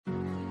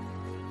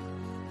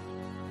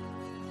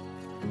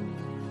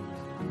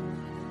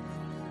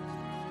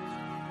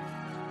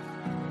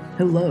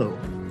Hello,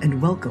 and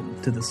welcome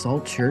to the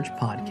Salt Church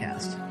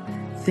Podcast.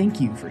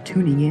 Thank you for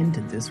tuning in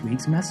to this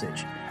week's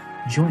message.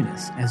 Join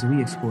us as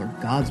we explore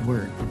God's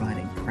Word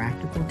providing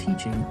practical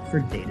teaching for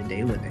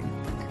day-to-day living.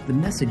 The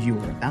message you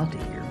are about to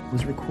hear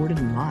was recorded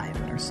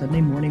live at our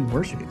Sunday morning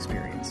worship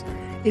experience.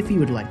 If you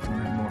would like to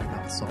learn more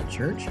about Salt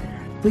Church,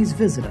 please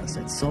visit us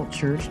at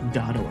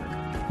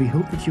saltchurch.org. We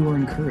hope that you are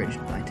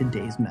encouraged by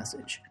today's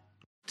message.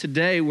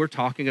 Today, we're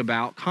talking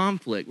about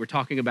conflict. We're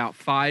talking about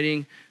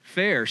fighting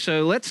fair.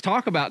 So let's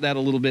talk about that a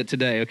little bit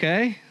today,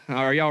 okay?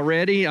 Are y'all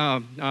ready? You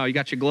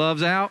got your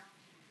gloves out?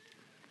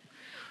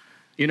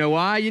 You know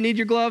why you need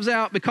your gloves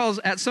out? Because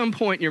at some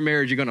point in your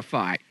marriage, you're going to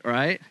fight,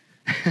 right?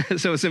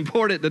 So it's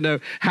important to know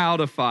how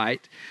to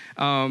fight.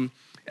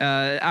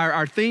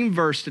 Our theme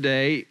verse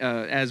today,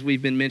 as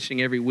we've been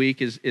mentioning every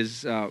week, is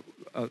the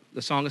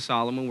Song of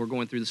Solomon. We're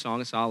going through the Song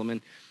of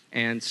Solomon,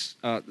 and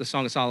the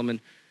Song of Solomon,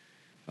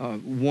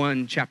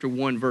 chapter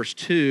 1, verse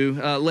 2,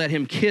 let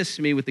him kiss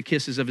me with the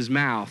kisses of his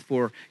mouth,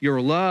 for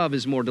your love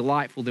is more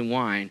delightful than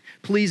wine.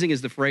 Pleasing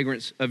is the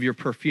fragrance of your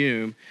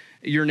perfume.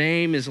 Your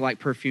name is like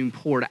perfume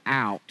poured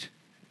out.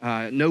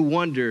 No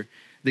wonder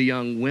the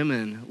young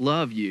women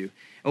love you.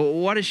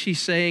 What is she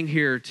saying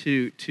here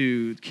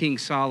to King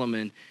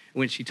Solomon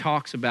when she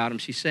talks about him?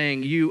 She's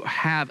saying, you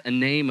have a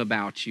name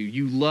about you.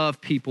 You love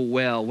people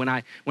well. When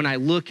I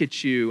look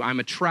at you, I'm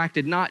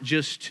attracted not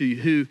just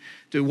to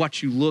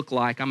what you look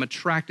like. I'm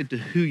attracted to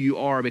who you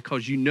are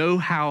because you know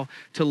how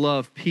to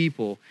love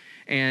people.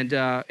 And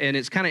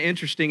it's kind of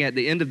interesting at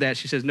the end of that,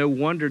 she says, no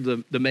wonder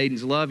the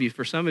maidens love you.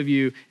 For some of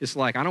you, it's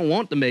like, I don't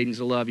want the maidens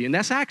to love you. And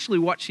that's actually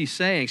what she's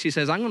saying. She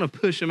says, I'm going to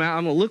push him out.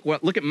 I'm going to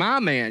look at my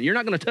man. You're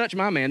not going to touch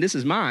my man. This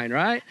is mine,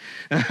 right?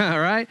 All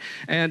right?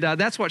 And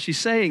that's what she's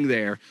saying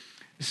there.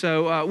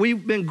 So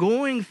we've been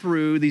going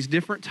through these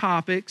different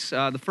topics.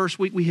 The first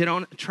week we hit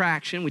on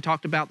attraction. We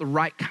talked about the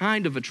right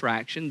kind of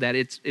attraction, that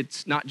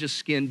it's not just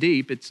skin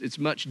deep, it's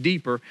much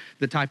deeper.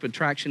 The type of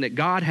attraction that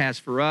God has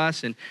for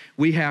us and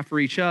we have for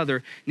each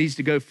other needs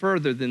to go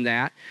further than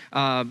that.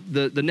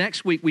 The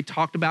next week we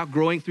talked about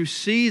growing through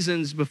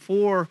seasons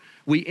before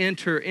we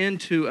enter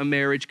into a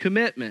marriage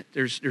commitment.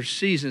 There's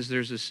seasons,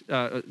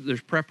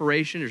 there's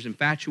preparation, there's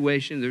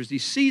infatuation, there's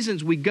these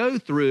seasons we go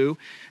through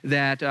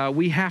that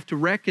we have to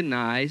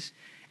recognize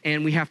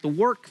and we have to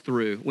work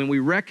through. When we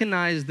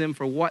recognize them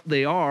for what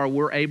they are,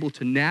 we're able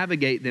to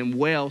navigate them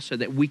well so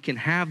that we can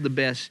have the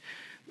best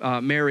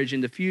marriage in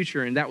the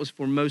future. And that was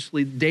for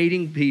mostly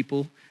dating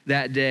people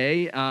that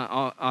day.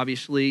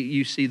 Obviously,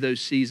 you see those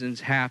seasons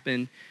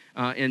happen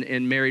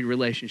in married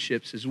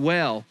relationships as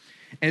well.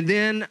 And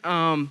then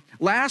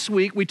last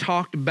week, we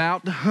talked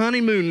about the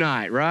honeymoon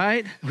night,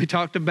 right? We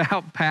talked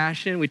about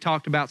passion. We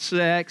talked about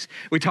sex.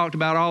 We talked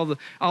about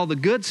all the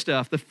good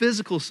stuff, the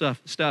physical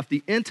stuff,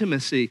 the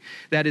intimacy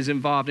that is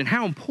involved, and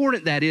how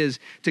important that is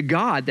to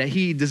God, that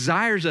He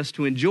desires us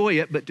to enjoy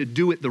it, but to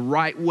do it the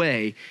right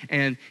way,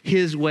 and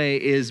His way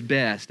is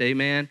best,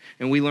 amen?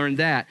 And we learned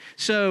that.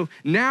 So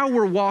now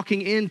we're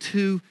walking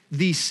into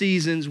these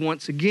seasons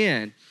once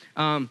again.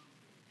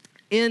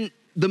 In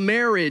the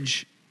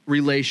marriage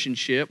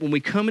relationship, when we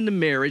come into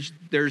marriage,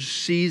 there's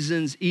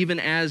seasons even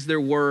as there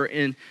were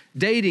in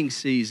dating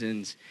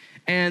seasons.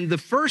 And the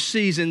first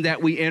season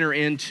that we enter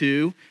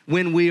into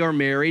when we are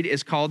married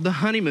is called the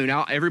honeymoon.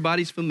 Now,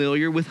 everybody's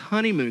familiar with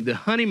honeymoon, the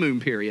honeymoon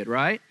period,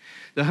 right?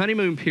 The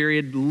honeymoon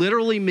period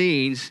literally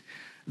means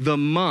the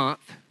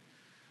month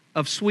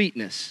of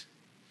sweetness.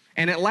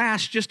 And it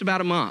lasts just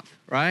about a month,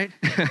 right?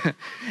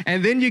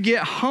 And then you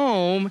get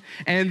home,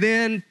 and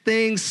then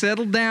things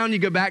settle down. You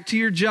go back to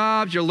your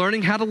jobs. You're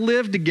learning how to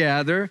live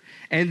together.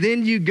 And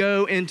then you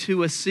go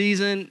into a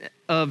season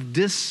of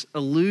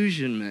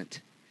disillusionment.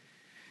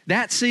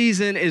 That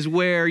season is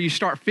where you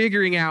start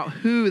figuring out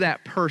who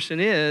that person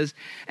is,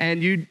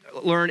 and you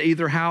learn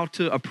either how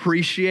to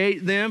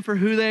appreciate them for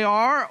who they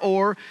are,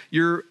 or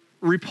you're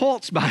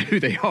repulsed by who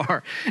they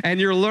are, and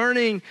you're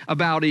learning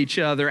about each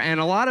other. And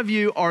a lot of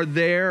you are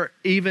there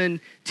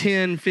even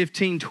 10,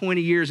 15,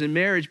 20 years in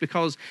marriage,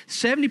 because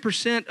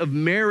 70% of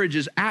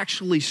marriages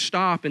actually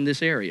stop in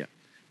this area,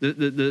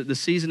 the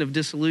season of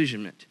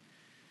disillusionment.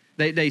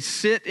 They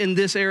sit in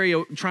this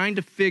area trying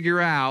to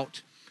figure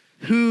out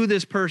who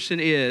this person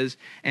is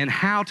and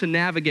how to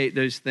navigate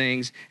those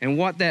things and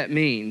what that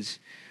means.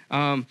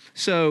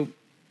 So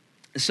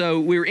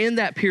we're in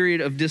that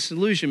period of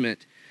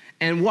disillusionment.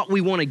 And what we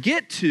want to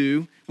get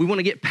to, we want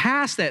to get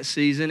past that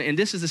season, and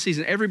this is the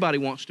season everybody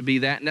wants to be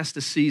that, and that's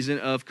the season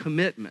of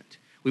commitment.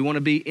 We want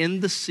to be in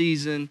the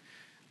season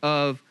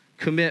of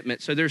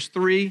commitment. So there's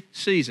three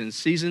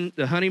seasons: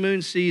 the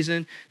honeymoon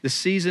season, the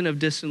season of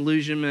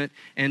disillusionment,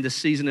 and the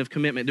season of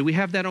commitment. Do we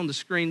have that on the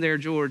screen there,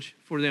 George,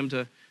 for them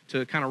to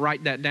kind of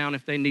write that down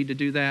if they need to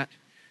do that?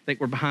 I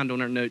think we're behind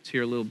on our notes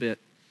here a little bit.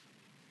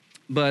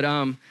 But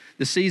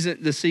the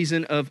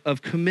season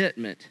of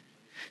commitment.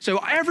 So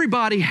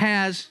everybody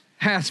has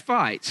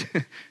fights.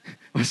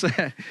 What's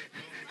that?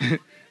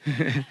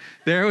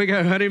 There we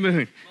go,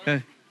 honeymoon.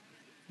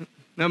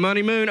 No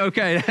honeymoon?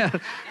 Okay.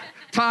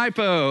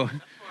 Typo.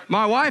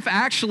 My wife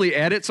actually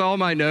edits all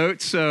my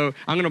notes, so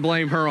I'm going to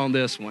blame her on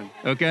this one,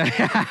 okay?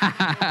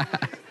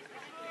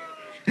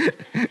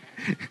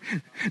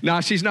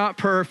 No, she's not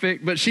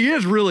perfect, but she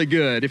is really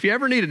good. If you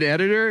ever need an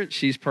editor,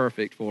 she's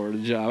perfect for the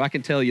job. I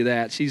can tell you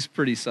that. She's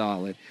pretty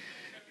solid.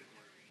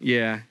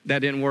 Yeah, that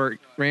didn't work.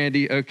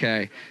 Randy,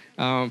 okay.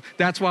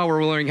 That's why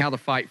we're learning how to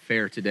fight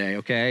fair today,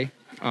 okay?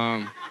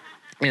 And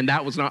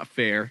that was not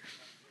fair.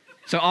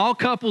 So all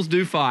couples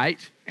do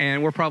fight,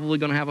 and we're probably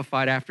going to have a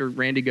fight after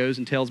Randy goes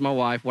and tells my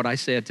wife what I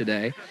said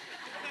today.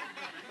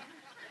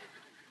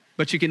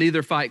 But you can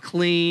either fight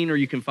clean or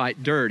you can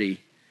fight dirty.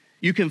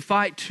 You can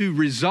fight to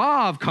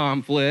resolve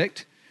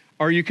conflict,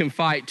 or you can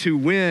fight to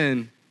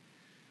win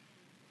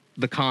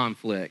the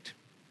conflict.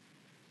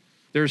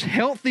 There's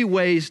healthy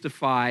ways to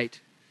fight,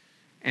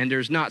 and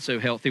there's not so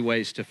healthy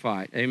ways to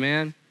fight.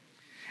 Amen?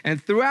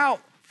 And throughout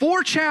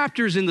 4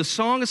 chapters in the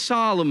Song of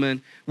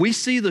Solomon, we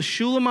see the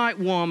Shulamite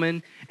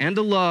woman and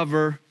the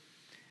lover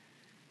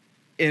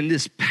in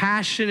this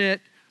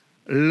passionate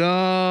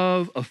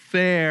love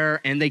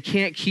affair, and they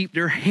can't keep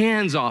their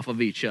hands off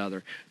of each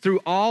other. Through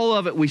all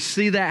of it, we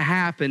see that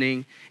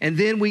happening, and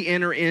then we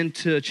enter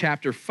into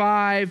chapter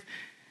 5,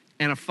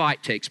 and a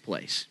fight takes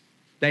place.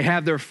 They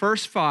have their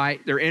first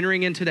fight. They're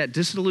entering into that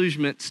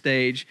disillusionment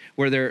stage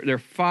where they're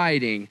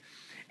fighting.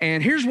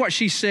 And here's what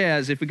she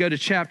says. If we go to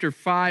chapter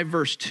 5,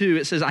 verse 2,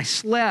 it says, I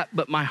slept,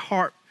 but my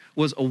heart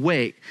was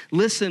awake.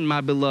 Listen,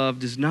 my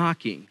beloved is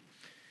knocking.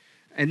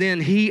 And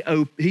then he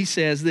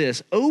says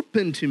this,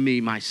 open to me,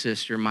 my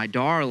sister, my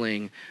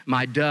darling,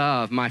 my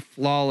dove, my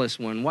flawless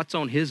one. What's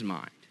on his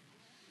mind?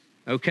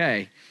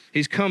 Okay,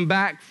 he's come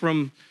back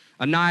from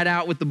a night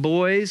out with the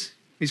boys.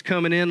 He's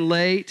coming in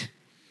late.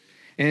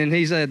 And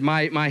he said,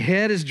 my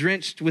head is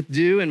drenched with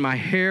dew and my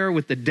hair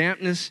with the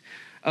dampness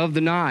of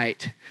the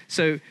night.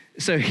 So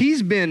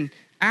he's been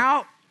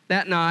out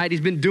that night. He's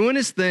been doing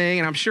his thing.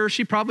 And I'm sure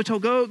she probably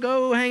told,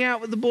 go hang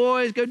out with the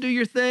boys. Go do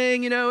your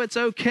thing. You know, it's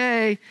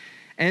okay.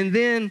 And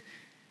then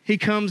he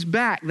comes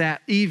back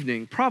that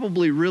evening,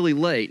 probably really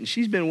late, and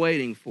she's been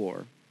waiting for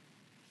her.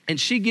 And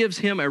she gives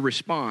him a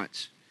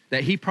response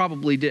that he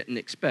probably didn't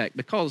expect,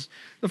 because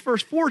the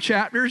first 4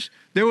 chapters,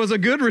 there was a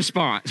good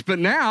response, but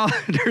now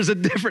there's a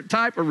different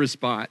type of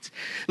response.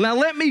 Now,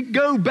 let me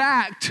go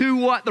back to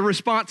what the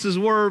responses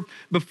were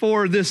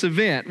before this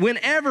event.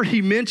 Whenever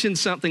he mentioned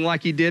something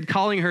like he did,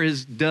 calling her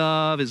his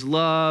dove, his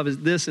love, his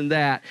this and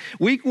that,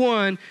 week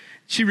 1,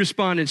 she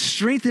responded,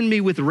 strengthen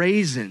me with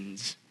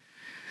raisins.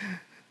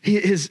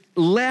 His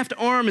left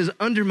arm is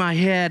under my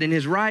head and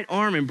his right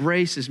arm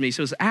embraces me.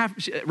 So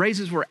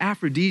raisins were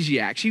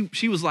aphrodisiac.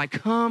 She was like,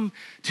 come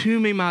to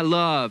me, my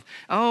love.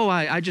 Oh,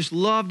 I just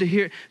love to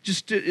hear.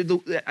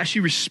 She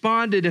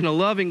responded in a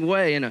loving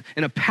way, in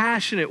a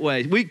passionate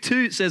way. Week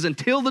 2, it says,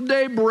 until the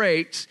day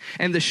breaks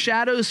and the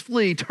shadows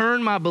flee,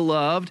 turn, my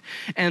beloved,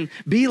 and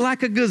be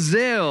like a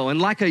gazelle and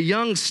like a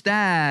young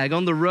stag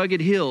on the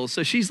rugged hills.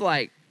 So she's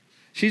like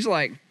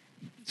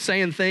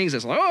saying things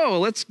that's like, oh,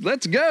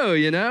 let's go,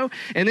 you know?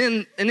 And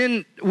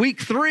then week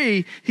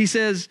 3, she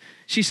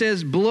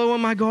says, blow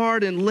on my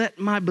garden, let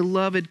my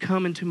beloved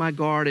come into my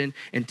garden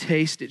and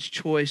taste its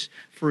choice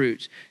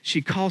fruits. She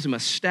calls him a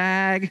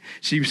stag.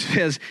 She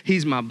says,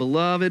 he's my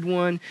beloved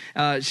one.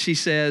 She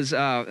says,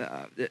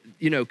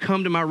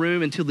 come to my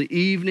room until the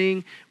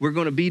evening. We're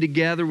going to be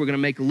together. We're going to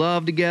make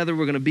love together.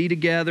 We're going to be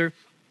together.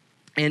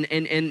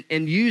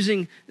 And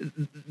using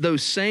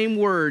those same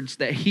words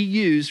that he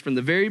used from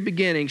the very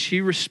beginning,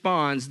 she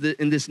responds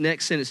in this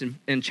next sentence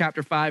in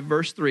chapter 5,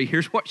 verse 3.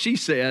 Here's what she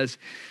says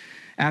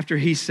after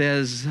he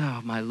says,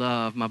 oh, my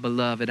love, my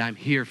beloved, I'm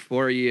here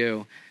for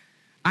you.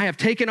 I have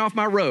taken off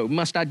my robe.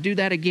 Must I do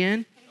that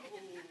again?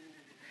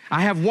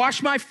 I have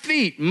washed my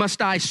feet.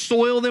 Must I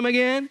soil them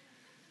again?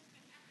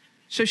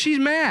 So she's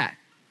mad.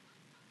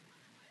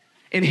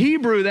 In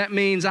Hebrew, that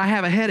means I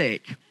have a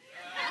headache.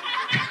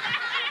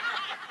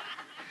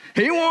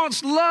 He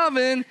wants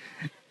loving,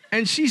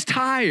 and she's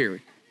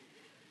tired.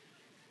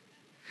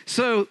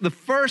 So the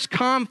first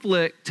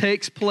conflict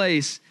takes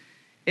place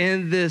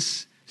in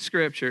this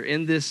scripture,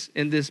 in this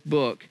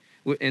book,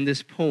 in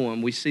this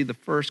poem. We see the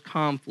first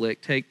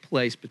conflict take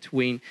place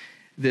between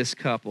this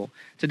couple.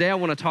 Today I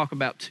want to talk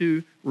about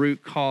 2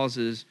 root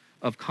causes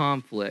of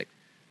conflict.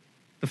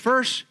 The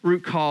first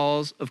root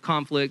cause of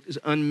conflict is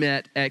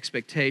unmet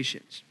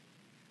expectations.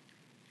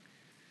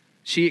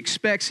 She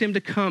expects him to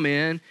come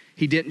in.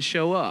 He didn't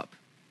show up.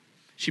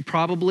 She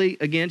probably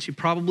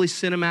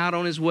sent him out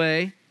on his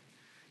way.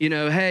 You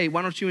know, hey,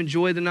 why don't you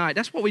enjoy the night?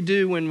 That's what we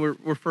do when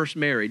we're first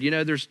married. You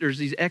know, there's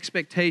these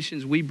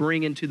expectations we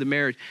bring into the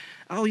marriage.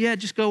 Oh, yeah,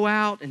 just go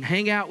out and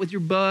hang out with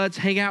your buds,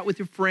 hang out with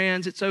your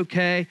friends. It's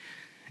okay.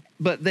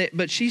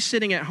 But she's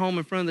sitting at home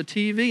in front of the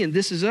TV, and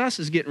This Is Us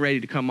is getting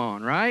ready to come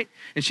on, right?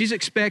 And she's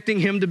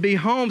expecting him to be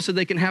home so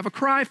they can have a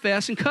cry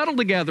fest and cuddle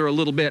together a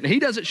little bit. And he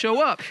doesn't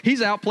show up.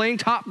 He's out playing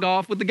top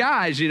golf with the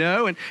guys, you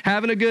know, and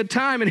having a good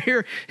time. And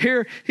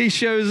here he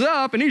shows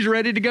up, and he's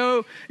ready to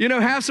go, you know,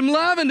 have some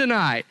loving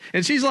tonight.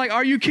 And she's like,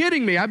 are you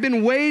kidding me? I've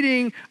been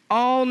waiting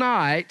all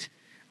night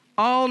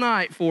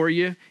for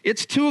you.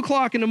 It's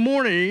 2:00 in the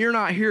morning, and you're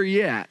not here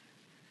yet.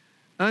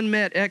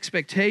 unmet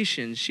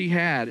expectations she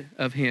had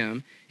of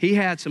him, he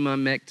had some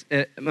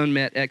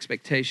unmet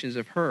expectations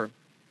of her.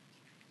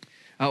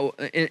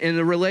 In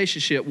the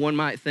relationship, one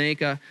might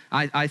think,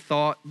 I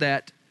thought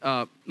that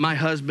my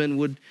husband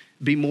would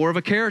be more of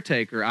a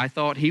caretaker. I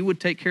thought he would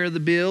take care of the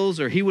bills,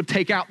 or he would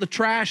take out the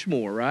trash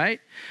more, right?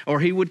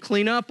 Or he would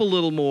clean up a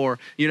little more,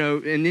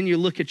 and then you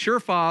look at your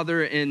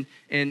father, and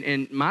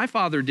my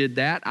father did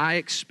that. I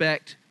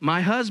expect my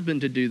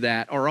husband to do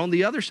that. Or on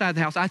the other side of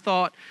the house, I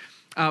thought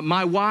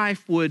my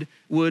wife would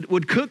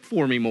cook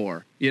for me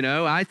more.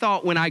 I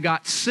thought when I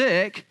got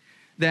sick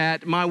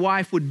that my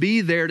wife would be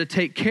there to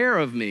take care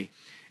of me.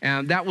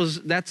 And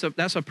that's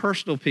a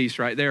personal piece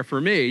right there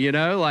for me,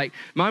 Like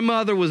my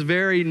mother was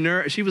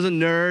she was a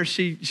nurse.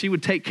 She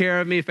would take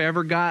care of me if I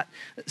ever got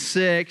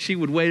sick. She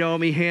would wait on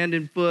me hand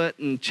and foot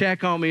and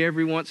check on me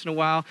every once in a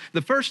while.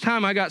 The first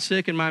time I got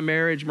sick in my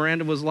marriage,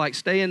 Miranda was like,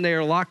 "Stay in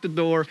there, lock the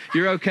door.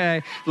 You're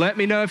okay. Let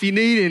me know if you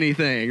need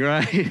anything,"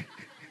 right?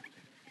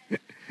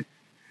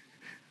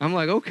 I'm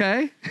like,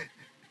 okay.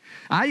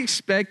 I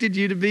expected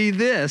you to be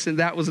this, and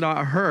that was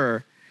not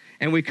her.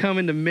 And we come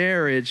into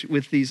marriage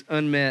with these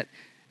unmet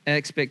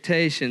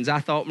expectations. I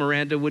thought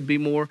Miranda would be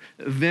more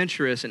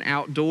adventurous and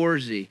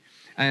outdoorsy,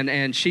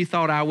 and she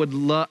thought I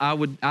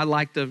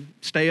like to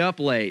stay up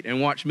late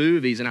and watch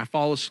movies, and I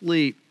fall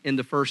asleep in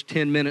the first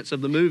 10 minutes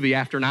of the movie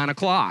after 9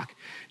 o'clock.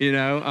 And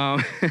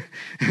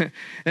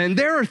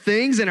there are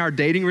things in our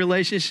dating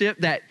relationship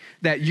that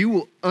you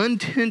will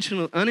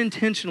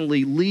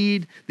unintentionally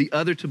lead the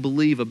other to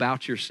believe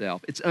about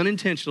yourself. It's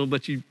unintentional,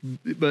 but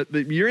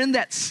you're in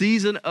that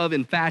season of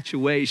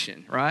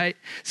infatuation, right?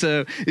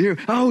 So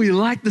we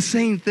like the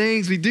same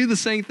things, we do the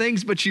same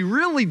things, but you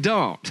really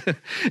don't.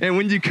 And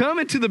when you come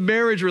into the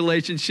marriage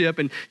relationship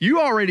and you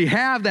already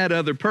have that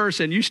other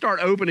person, you start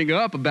opening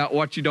up about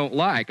what you don't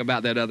like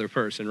about that other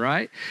person,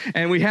 right?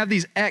 And we have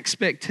these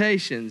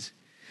expectations.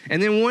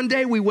 And then one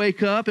day we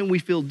wake up and we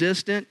feel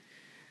distant,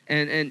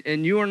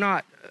 and you are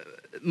not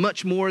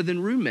much more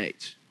than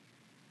roommates.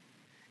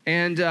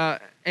 And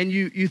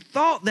you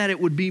thought that it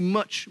would be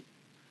much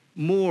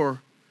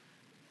more,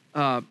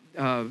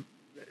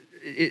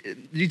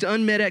 these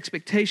unmet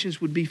expectations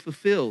would be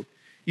fulfilled.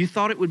 You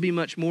thought it would be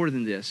much more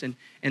than this.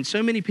 And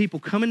so many people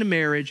come into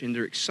marriage and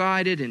they're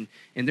excited and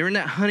they're in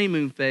that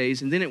honeymoon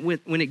phase. And then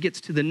when it gets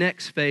to the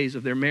next phase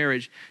of their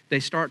marriage, they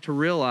start to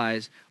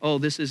realize, oh,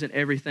 this isn't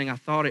everything I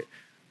thought it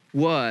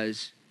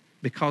was,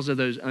 because of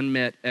those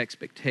unmet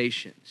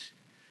expectations.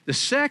 The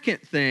second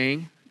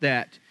thing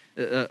that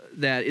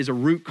is a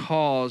root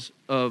cause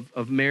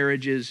of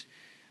marriages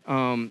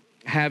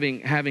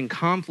having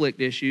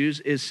conflict issues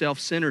is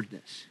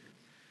self-centeredness.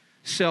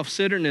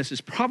 Self-centeredness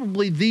is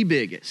probably the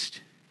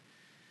biggest.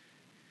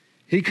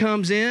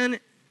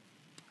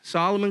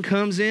 Solomon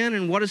comes in,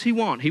 and what does he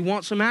want? He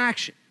wants some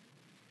action.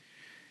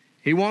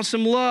 He wants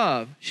some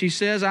love. She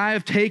says, I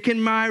have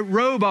taken my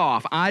robe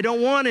off. I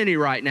don't want any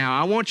right now.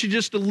 I want you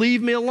just to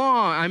leave me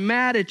alone. I'm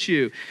mad at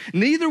you.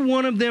 Neither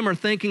one of them are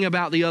thinking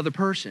about the other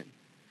person.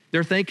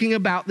 They're thinking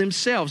about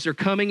themselves. They're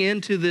coming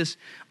into this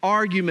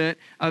argument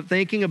of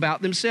thinking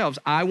about themselves.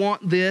 I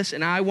want this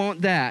and I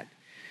want that.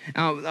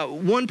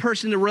 One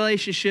person in the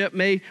relationship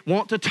may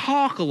want to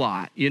talk a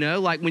lot,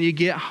 like when you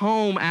get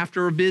home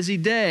after a busy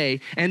day,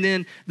 and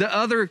then the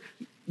other,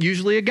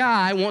 usually a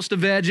guy, wants to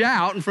veg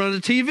out in front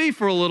of the TV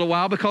for a little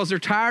while because they're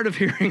tired of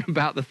hearing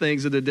about the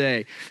things of the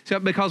day. So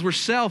because we're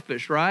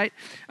selfish, right?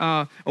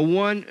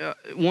 One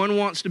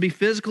wants to be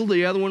physical,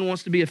 the other one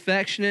wants to be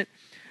affectionate.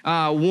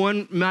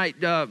 One might,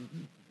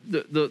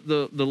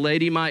 the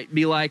lady might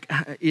be like,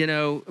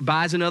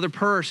 buys another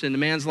purse, and the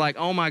man's like,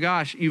 oh my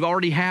gosh, you've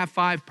already have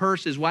 5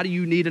 purses. Why do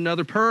you need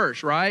another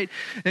purse, right?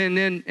 And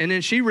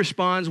then she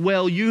responds,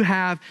 well, you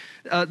have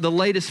the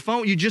latest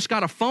phone. You just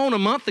got a phone a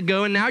month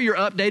ago, and now you're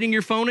updating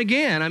your phone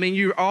again. I mean,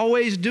 you're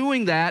always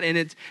doing that,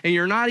 and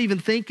you're not even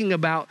thinking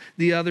about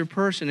the other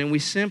person. And we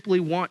simply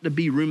want to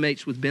be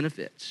roommates with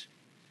benefits.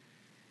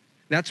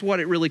 That's what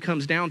it really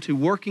comes down to.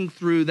 Working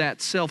through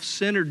that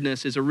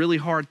self-centeredness is a really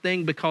hard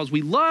thing, because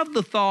we love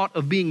the thought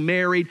of being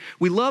married.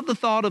 We love the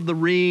thought of the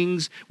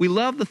rings. We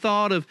love the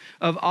thought of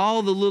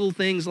all the little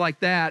things like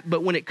that.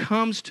 But when it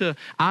comes to,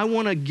 I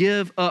want to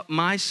give up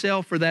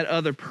myself for that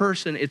other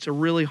person, it's a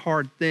really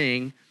hard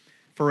thing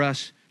for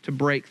us to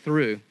break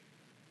through.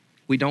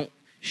 We don't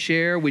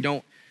share. We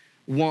don't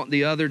want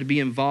the other to be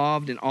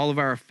involved in all of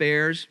our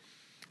affairs.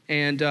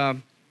 And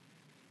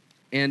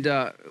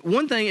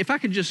one thing, if I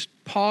could just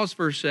pause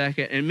for a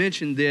second and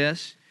mention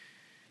this,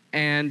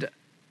 and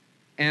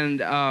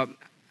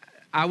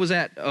I was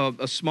at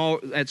a small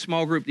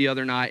group the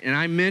other night, and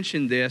I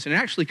mentioned this, and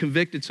actually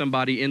convicted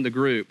somebody in the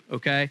group.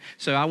 Okay,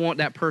 so I want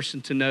that person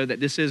to know that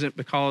this isn't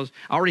because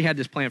I already had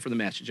this plan for the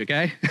message.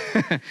 Okay,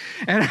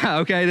 and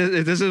okay,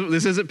 this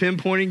isn't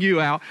pinpointing you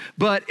out,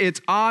 but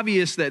it's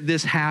obvious that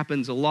this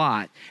happens a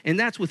lot, and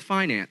that's with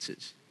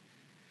finances.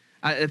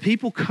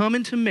 People come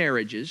into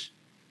marriages,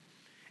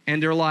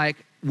 and they're like,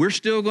 we're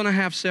still going to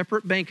have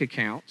separate bank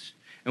accounts,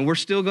 and we're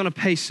still going to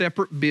pay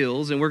separate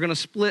bills, and we're going to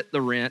split the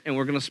rent, and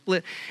we're going to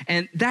split.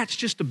 And that's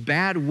just a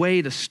bad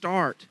way to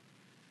start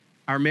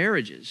our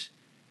marriages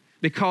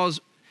because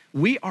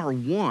we are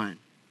one.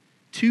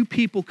 Two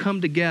people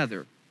come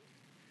together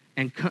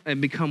and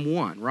become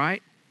one,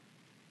 right?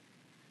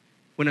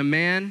 When a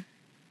man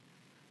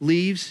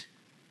leaves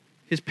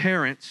his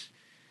parents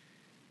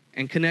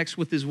and connects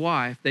with his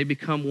wife, they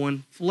become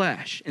one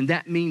flesh. And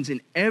that means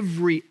in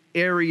every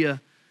area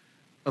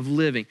of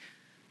living.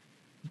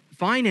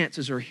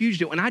 Finances are a huge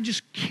deal. And I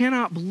just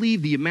cannot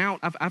believe the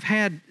amount. I've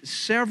had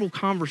several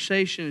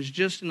conversations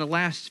just in the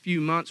last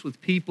few months with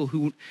people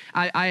who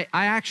I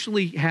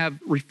actually have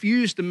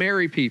refused to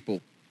marry people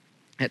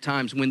at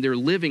times when they're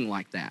living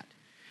like that.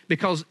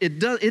 Because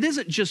it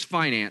isn't just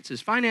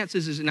finances.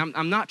 Finances is, and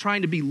I'm not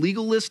trying to be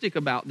legalistic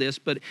about this,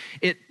 but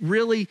it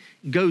really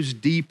goes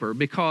deeper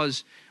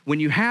because when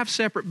you have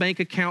separate bank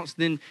accounts,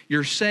 then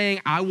you're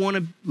saying, I want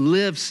to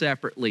live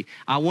separately.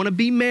 I want to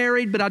be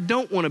married, but I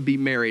don't want to be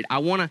married. I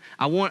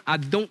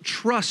don't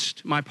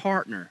trust my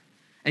partner.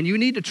 And you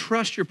need to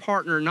trust your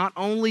partner not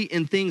only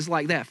in things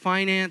like that,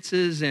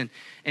 finances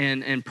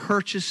and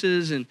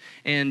purchases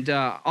and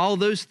all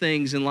those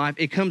things in life.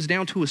 It comes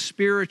down to a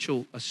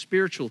spiritual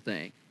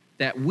thing.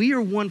 That we are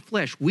one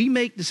flesh. We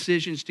make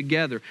decisions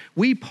together.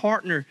 We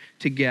partner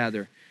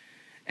together.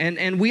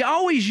 And we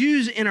always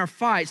use in our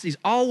fights these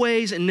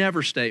always and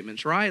never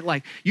statements, right?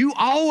 Like, you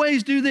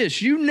always do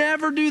this. You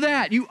never do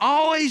that. You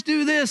always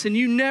do this and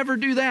you never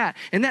do that.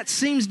 And that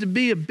seems to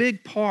be a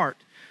big part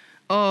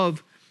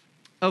of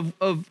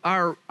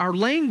our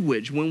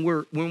language when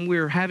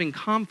we're having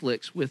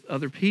conflicts with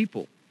other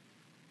people.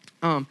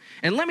 And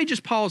let me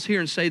just pause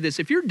here and say this.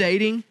 If you're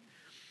dating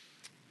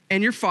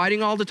and you're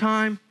fighting all the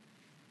time,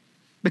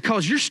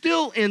 because you're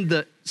still in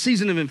the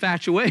season of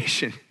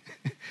infatuation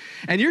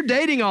and you're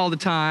dating all the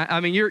time. I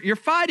mean, you're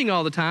fighting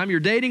all the time. You're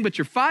dating, but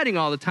you're fighting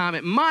all the time.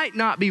 It might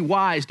not be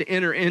wise to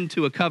enter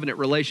into a covenant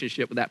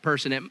relationship with that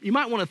person. You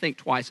might want to think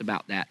twice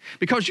about that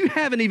because you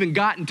haven't even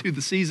gotten to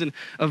the season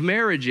of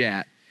marriage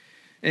yet.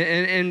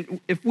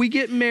 And if we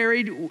get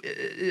married,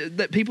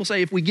 that people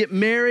say if we get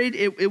married,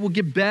 it will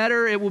get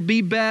better, it will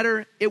be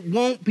better. It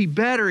won't be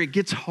better, it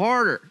gets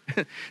harder.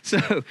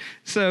 So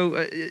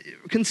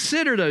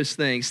consider those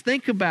things.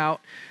 Think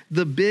about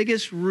the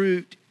biggest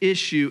root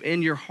issue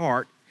in your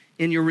heart,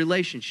 in your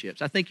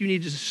relationships. I think you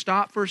need to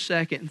stop for a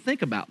second and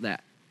think about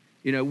that.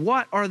 You know,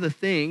 what are the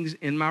things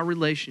in my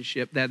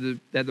relationship that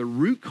are the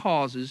root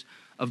causes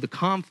of the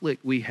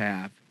conflict we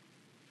have?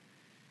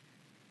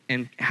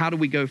 And how do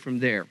we go from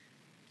there?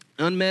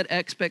 Unmet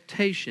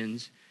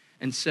expectations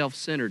and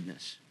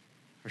self-centeredness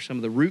are some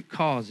of the root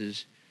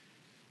causes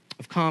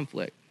of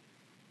conflict.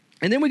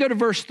 And then we go to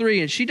verse 3,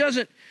 and she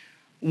doesn't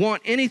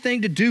want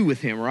anything to do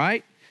with him,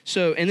 right?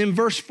 So, and then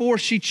verse 4,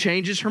 she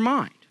changes her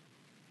mind.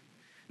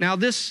 Now,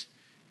 this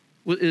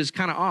is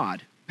kind of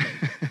odd.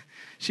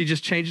 She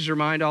just changes her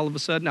mind all of a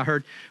sudden. I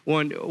heard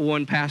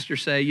one pastor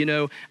say, you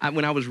know,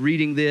 when I was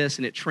reading this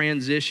and it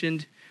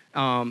transitioned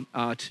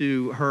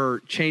to her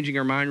changing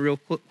her mind real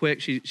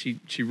quick.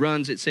 She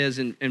runs, it says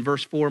in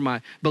verse 4,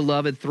 my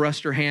beloved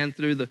thrust her hand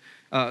through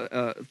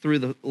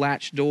the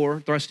latch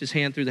door, thrust his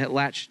hand through that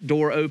latch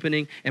door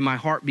opening, and my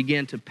heart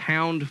began to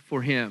pound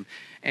for him.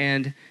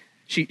 And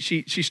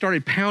she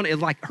started pounding,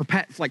 like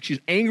she's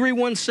angry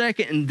one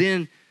second, and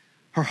then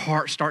her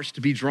heart starts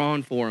to be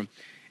drawn for him.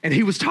 And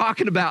he was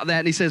talking about that,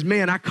 and he says,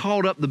 man, I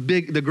called up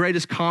the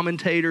greatest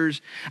commentators.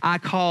 I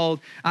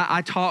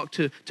talked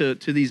to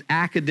these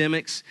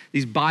academics,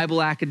 these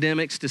Bible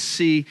academics, to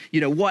see, you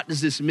know, what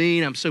does this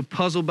mean? I'm so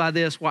puzzled by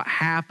this. What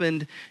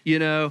happened? You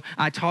know,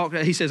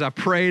 he says, I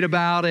prayed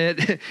about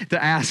it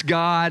to ask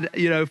God,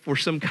 you know, for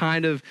some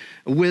kind of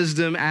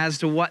wisdom as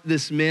to what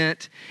this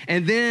meant.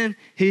 And then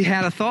he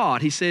had a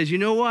thought. He says, you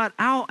know what?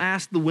 I'll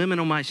ask the women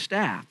on my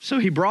staff. So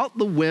he brought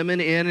the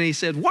women in, and he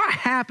said, what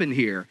happened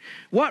here?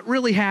 What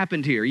really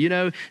happened here? You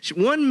know,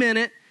 1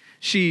 minute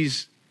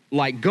she's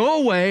like,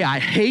 go away, I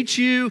hate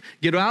you,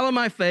 get out of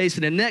my face.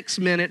 And the next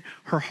minute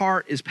her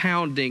heart is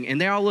pounding,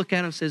 and they all look at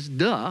him and says,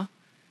 duh,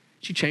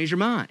 she changed her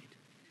mind.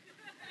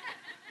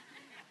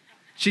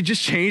 She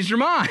just changed her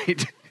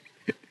mind.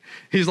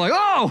 He's like,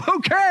 oh,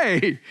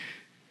 okay.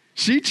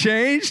 She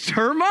changed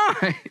her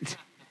mind.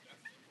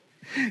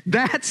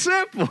 That's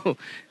simple.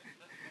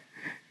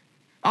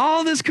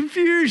 All this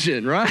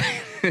confusion, right?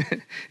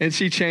 And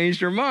she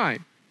changed her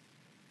mind.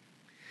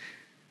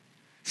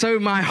 So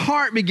my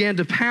heart began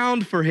to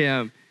pound for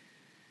him.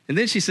 And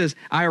then she says,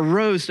 I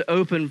arose to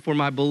open for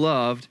my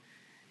beloved,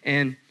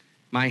 and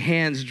my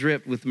hands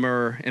dripped with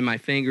myrrh, and my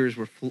fingers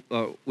were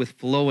with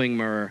flowing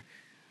myrrh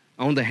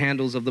on the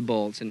handles of the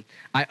bolts. And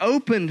I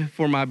opened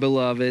for my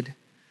beloved,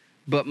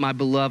 but my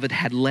beloved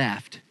had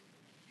left.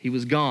 He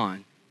was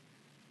gone.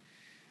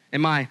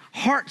 And my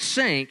heart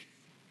sank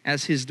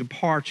at his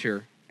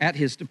departure.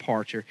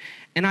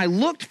 And I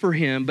looked for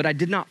him, but I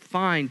did not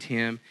find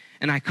him.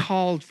 And I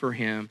called for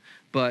him,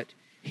 but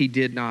he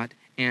did not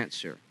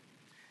answer.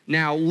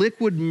 Now,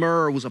 liquid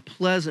myrrh was a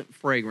pleasant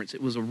fragrance.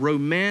 It was a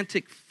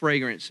romantic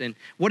fragrance. And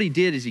what he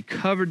did is he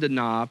covered the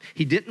knob.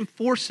 He didn't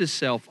force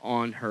himself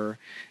on her,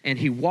 and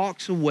he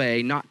walks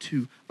away not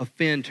to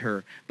offend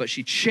her. But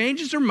she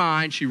changes her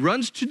mind. She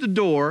runs to the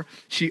door.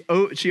 She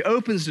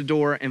opens the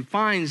door and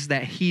finds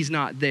that he's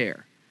not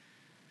there.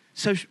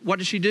 So what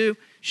does she do?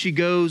 She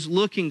goes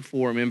looking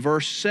for him. In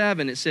verse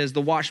 7, it says,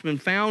 the watchman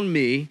found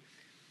me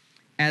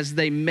as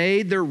they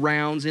made their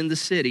rounds in the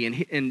city.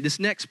 And this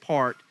next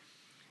part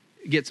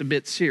gets a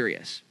bit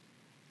serious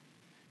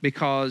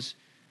because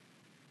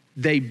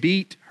they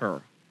beat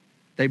her.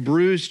 They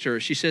bruised her.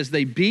 She says,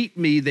 they beat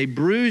me, they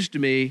bruised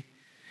me,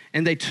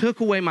 and they took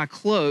away my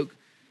cloak,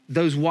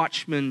 those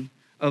watchmen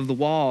of the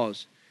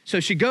walls. So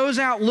she goes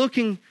out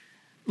looking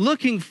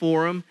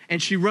for him,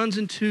 and she runs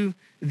into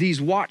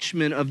these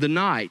watchmen of the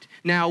night.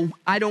 Now,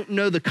 I don't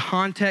know the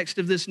context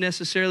of this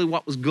necessarily,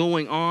 what was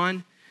going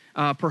on.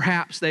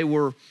 Perhaps they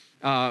were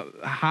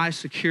high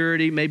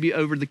security, maybe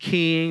over the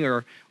king,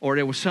 or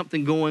there was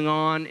something going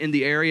on in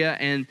the area,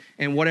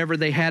 and whatever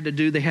they had to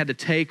do, they had to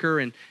take her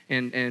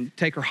and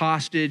take her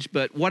hostage.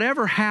 But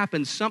whatever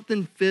happened,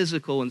 something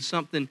physical and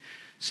something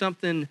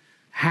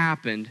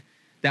happened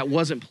that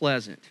wasn't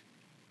pleasant.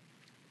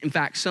 In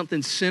fact,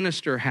 something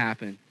sinister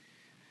happened.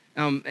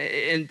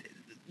 And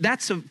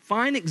that's a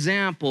fine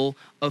example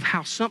of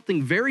how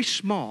something very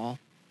small,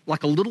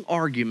 like a little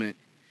argument,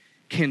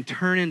 can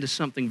turn into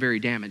something very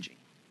damaging.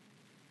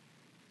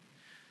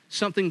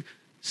 Something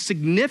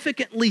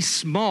significantly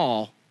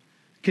small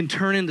can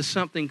turn into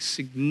something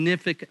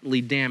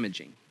significantly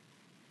damaging.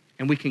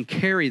 And we can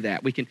carry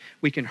that. We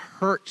can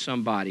hurt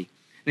somebody.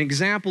 An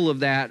example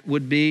of that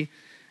would be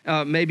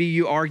maybe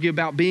you argue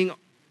about being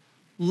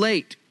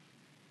late.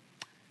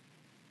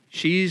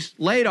 She's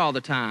late all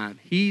the time.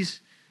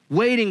 He's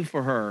waiting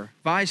for her,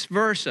 vice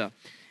versa.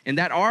 And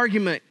that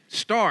argument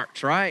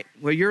starts, right?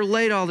 Well, you're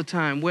late all the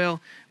time. Well,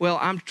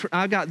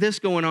 I got this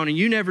going on, and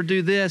you never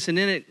do this, and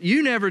then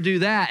you never do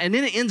that, and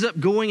then it ends up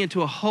going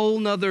into a whole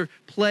nother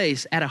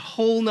place at a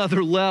whole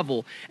nother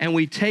level, and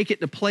we take it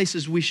to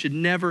places we should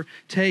never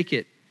take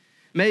it.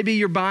 Maybe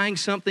you're buying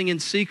something in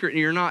secret and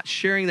you're not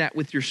sharing that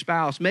with your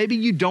spouse. Maybe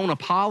you don't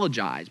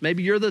apologize.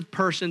 Maybe you're the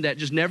person that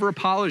just never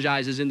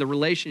apologizes in the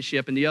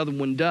relationship and the other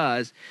one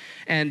does,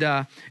 and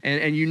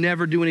you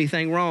never do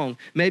anything wrong.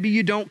 Maybe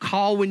you don't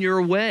call when you're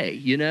away.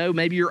 You know,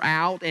 maybe you're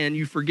out and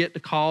you forget to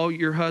call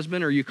your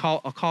husband, or you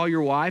call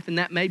your wife, and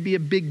that may be a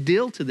big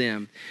deal to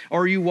them.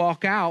 Or you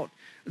walk out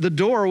the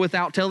door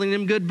without telling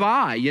them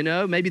goodbye. You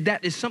know, maybe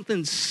that is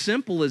something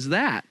simple as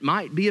that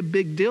might be a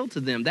big deal to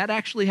them. That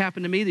actually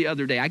happened to me the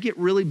other day. I get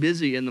really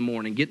busy in the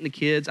morning getting the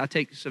kids. I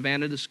take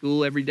Savannah to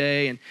school every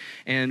day,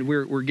 and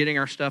we're getting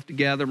our stuff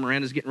together.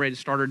 Miranda's getting ready to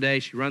start her day.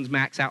 She runs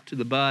Max out to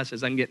the bus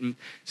as I'm getting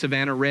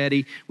Savannah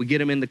ready. We get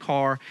them in the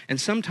car, and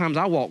sometimes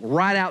I walk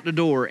right out the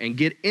door and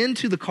get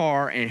into the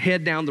car and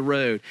head down the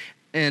road.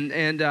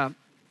 And the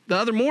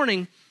other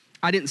morning,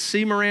 I didn't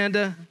see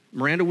Miranda.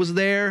 Miranda was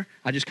there.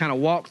 I just kind of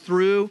walked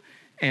through,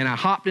 and I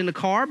hopped in the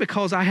car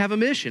because I have a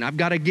mission. I've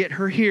got to get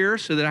her here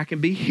so that I can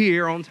be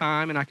here on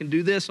time, and I can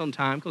do this on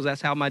time because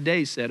that's how my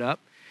day's set up.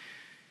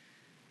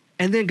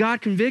 And then God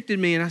convicted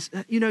me, and I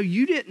said,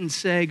 you didn't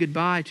say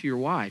goodbye to your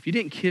wife. You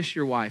didn't kiss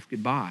your wife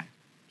goodbye.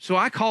 So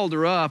I called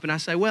her up, and I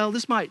said, well,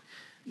 this might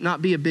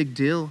not be a big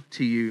deal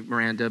to you,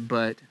 Miranda,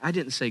 but I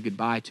didn't say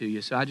goodbye to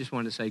you, so I just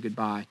wanted to say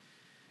goodbye.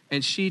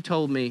 And she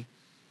told me,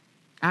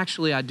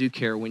 actually, I do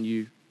care when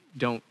you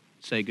don't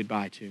say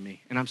goodbye to me.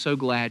 And I'm so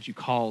glad you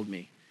called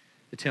me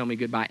to tell me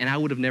goodbye. And I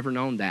would have never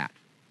known that.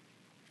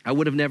 I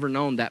would have never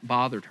known that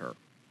bothered her.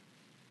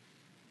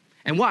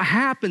 And what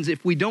happens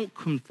if we don't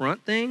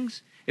confront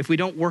things, if we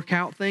don't work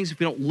out things, if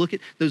we don't look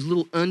at those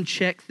little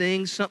unchecked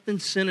things, something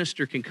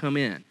sinister can come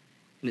in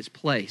its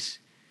place.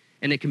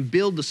 And it can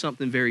build to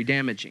something very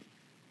damaging.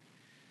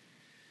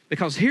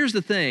 Because here's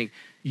the thing,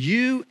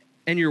 you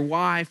and your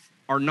wife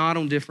are not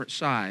on different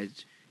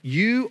sides.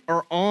 You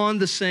are on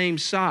the same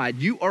side.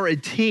 You are a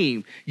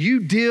team. You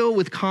deal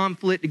with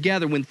conflict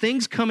together. When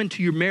things come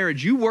into your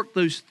marriage, you work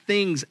those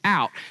things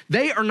out.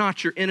 They are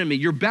not your enemy.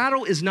 Your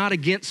battle is not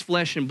against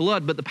flesh and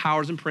blood, but the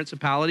powers and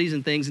principalities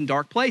and things in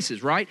dark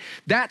places, right?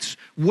 That's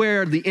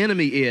where the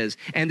enemy is.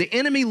 And the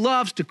enemy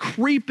loves to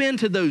creep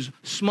into those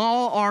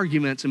small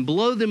arguments and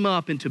blow them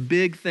up into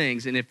big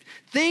things. And if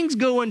things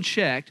go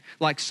unchecked,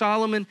 like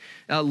Solomon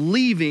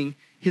leaving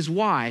his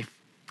wife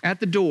at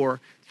the door,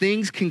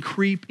 things can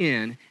creep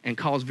in and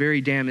cause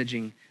very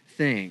damaging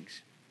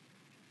things.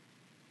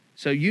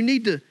 So you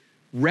need to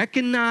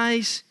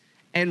recognize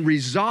and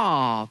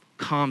resolve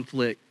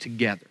conflict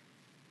together.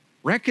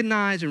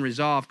 Recognize and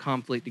resolve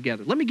conflict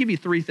together. Let me give you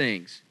three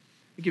things.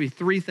 Let me give you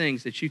three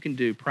things that you can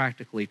do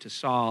practically to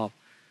solve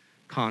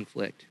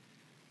conflict.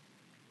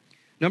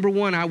 Number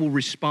one, I will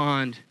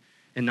respond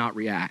and not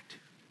react.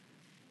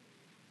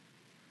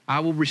 I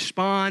will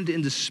respond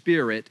in the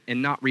spirit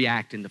and not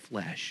react in the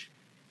flesh.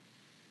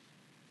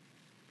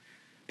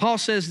 Paul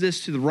says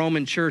this to the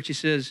Roman church. He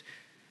says,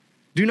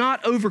 do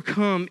not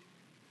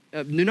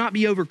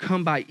be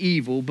overcome by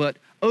evil, but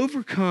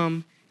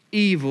overcome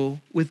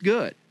evil with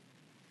good.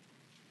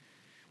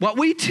 What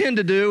we tend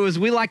to do is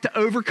we like to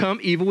overcome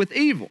evil with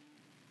evil.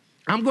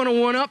 I'm going to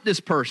one up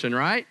this person,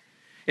 right?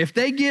 If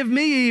they give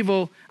me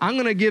evil, I'm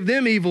going to give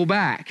them evil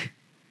back.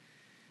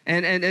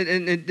 And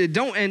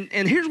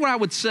here's what I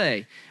would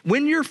say.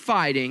 When you're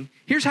fighting,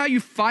 here's how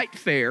you fight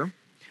fair.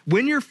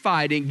 When you're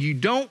fighting, you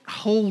don't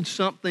hold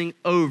something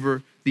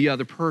over the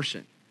other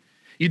person.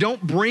 You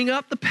don't bring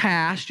up the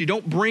past. You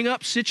don't bring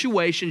up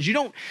situations.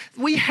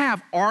 We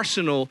have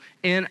arsenal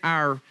in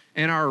our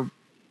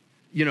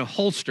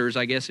holsters,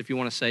 I guess, if you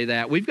want to say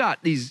that. We've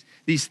got these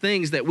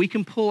things that we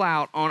can pull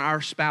out on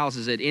our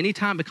spouses at any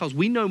time because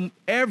we know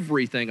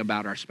everything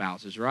about our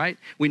spouses, right?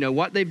 We know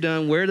what they've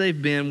done, where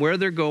they've been, where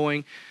they're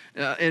going,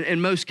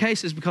 in most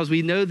cases because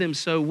we know them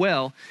so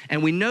well,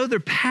 and we know their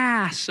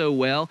past so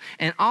well,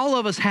 and all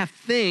of us have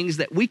things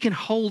that we can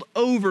hold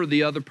over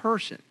the other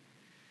person.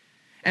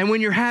 And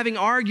when you're having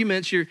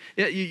arguments,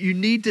 you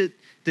need to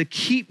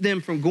keep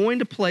them from going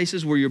to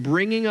places where you're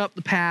bringing up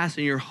the past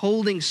and you're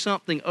holding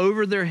something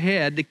over their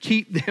head to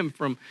keep them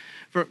from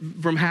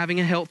having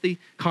a healthy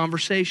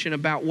conversation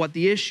about what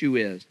the issue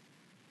is.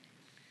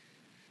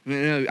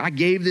 I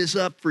gave this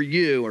up for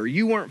you, or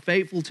you weren't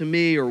faithful to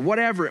me, or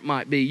whatever it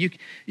might be.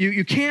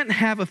 You can't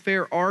have a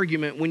fair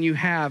argument when you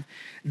have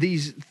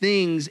these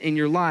things in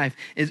your life.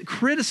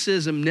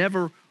 Criticism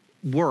never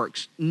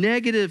works.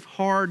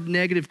 Hard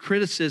negative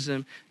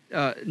criticism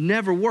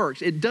never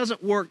works. It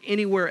doesn't work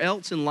anywhere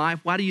else in life.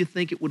 Why do you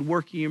think it would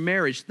work in your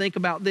marriage? Think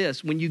about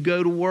this. When you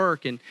go to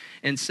work and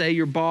say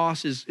your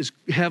boss is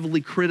heavily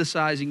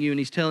criticizing you and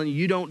he's telling you,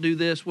 you don't do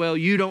this well,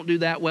 you don't do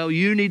that well,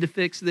 you need to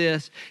fix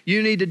this,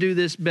 you need to do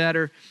this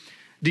better.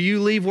 Do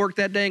you leave work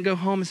that day and go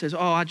home and says, oh,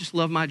 I just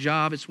love my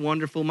job, it's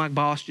wonderful, my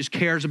boss just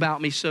cares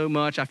about me so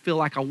much, I feel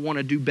like I want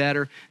to do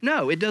better?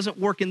 No, it doesn't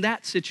work in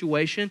that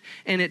situation,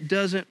 and it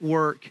doesn't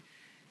work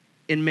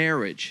in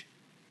marriage.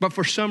 But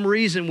for some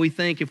reason, we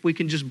think if we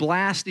can just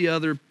blast the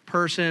other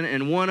person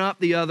and one-up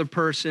the other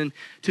person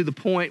to the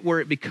point where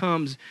it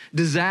becomes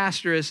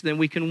disastrous, then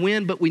we can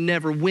win, but we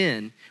never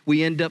win.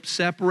 We end up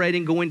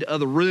separating, going to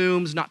other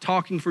rooms, not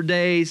talking for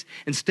days,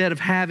 instead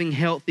of having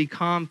healthy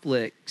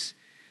conflicts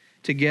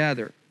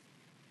together.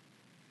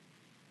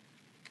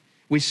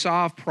 We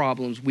solve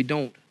problems. We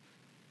don't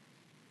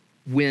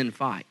win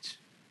fights.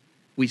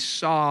 We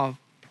solve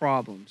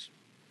problems.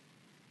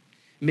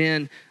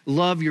 Men,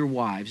 love your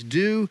wives.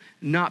 Do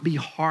not be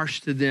harsh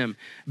to them.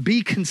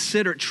 Be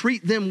considerate.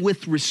 Treat them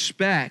with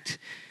respect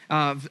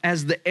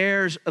as the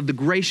heirs of the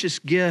gracious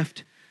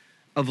gift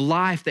of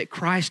life that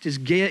Christ has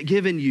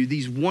given you,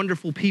 these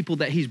wonderful people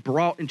that he's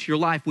brought into your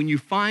life. When you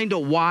find a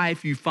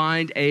wife, you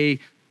find a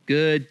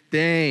good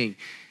thing.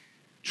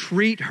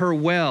 Treat her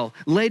well.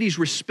 Ladies,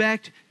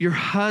 respect your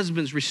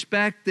husbands.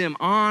 Respect them.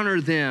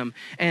 Honor them.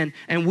 And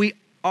we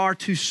are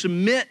to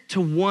submit to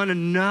one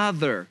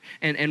another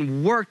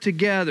and work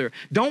together.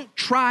 Don't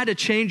try to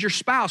change your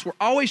spouse. We're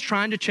always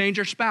trying to change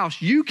our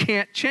spouse. You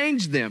can't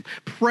change them.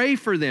 Pray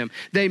for them.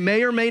 They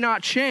may or may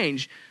not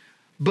change,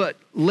 but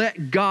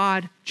let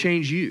God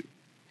change you.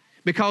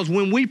 Because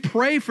when we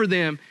pray for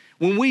them,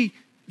 when we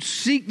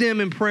seek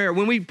them in prayer,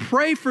 when we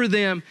pray for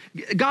them,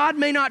 God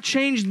may not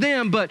change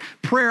them, but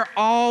prayer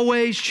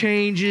always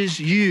changes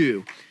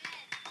you.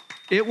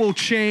 It will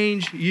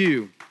change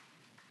you.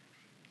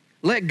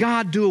 Let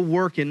God do a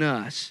work in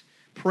us.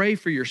 Pray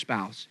for your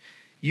spouse.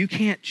 You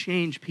can't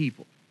change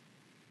people.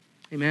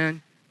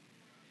 Amen.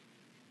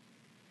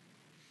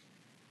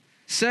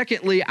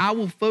 Secondly, I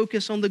will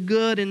focus on the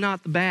good and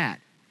not the bad.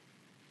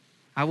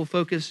 I will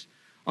focus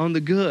on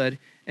the good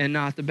and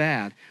not the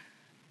bad.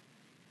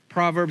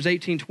 Proverbs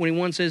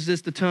 18:21 says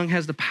this, the tongue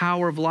has the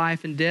power of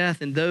life and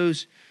death, and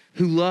those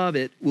who love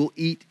it will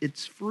eat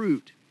its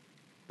fruit.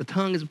 The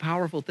tongue is a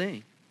powerful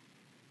thing.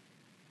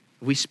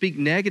 If we speak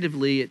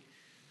negatively, it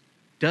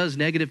does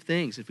negative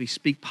things. If we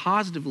speak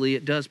positively,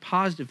 it does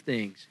positive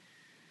things.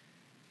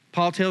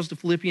 Paul tells the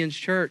Philippians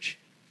church,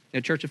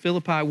 the church of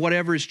Philippi,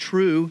 whatever is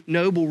true,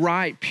 noble,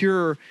 right,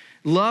 pure,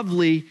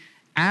 lovely,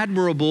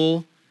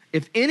 admirable,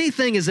 if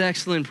anything is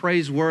excellent,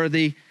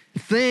 praiseworthy,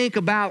 think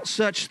about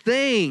such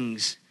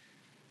things.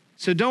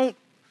 So don't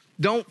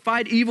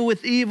fight evil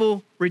with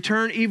evil,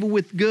 return evil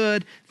with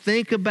good.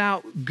 Think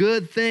about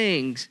good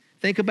things.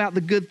 Think about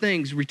the good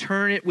things.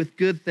 Return it with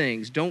good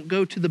things. Don't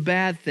go to the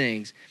bad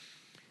things.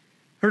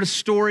 Heard a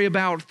story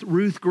about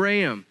Ruth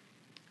Graham.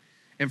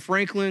 And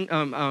Billy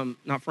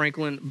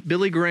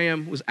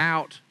Graham was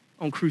out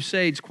on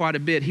crusades quite a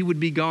bit. He would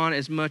be gone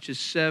as much as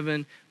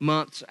 7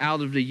 months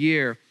out of the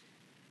year.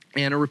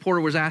 And a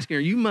reporter was asking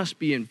her, you must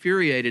be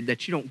infuriated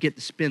that you don't get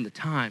to spend the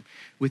time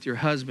with your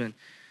husband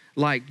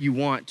like you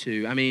want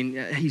to. I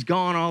mean, he's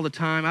gone all the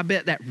time. I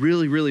bet that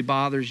really, really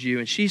bothers you.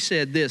 And she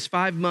said this,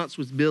 5 months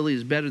with Billy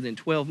is better than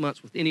 12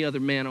 months with any other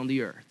man on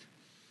the earth.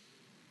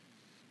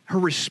 Her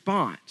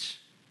response,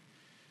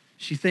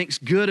 she thinks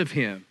good of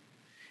him.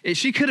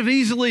 She could have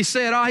easily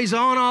said, oh, he's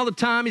on all the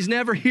time. He's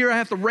never here. I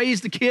have to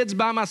raise the kids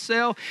by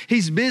myself.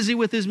 He's busy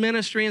with his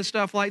ministry and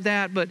stuff like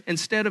that. But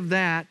instead of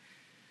that,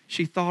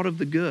 she thought of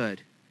the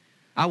good.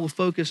 I will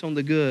focus on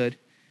the good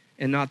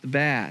and not the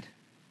bad.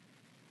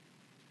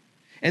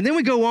 And then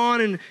we go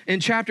on in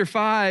chapter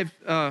 5,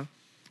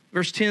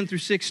 verse 10 through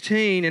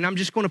 16, and I'm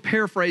just going to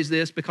paraphrase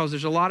this because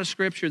there's a lot of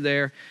scripture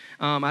there.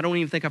 I don't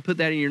even think I put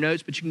that in your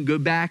notes, but you can go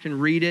back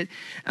and read it.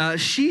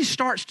 She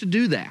starts to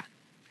do that.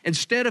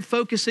 Instead of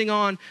focusing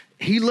on,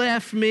 he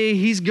left me,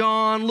 he's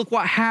gone, look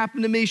what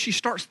happened to me, she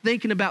starts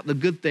thinking about the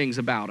good things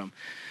about him.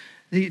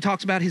 He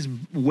talks about his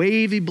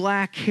wavy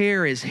black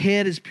hair, his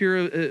head is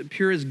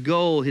pure as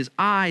gold, his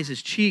eyes,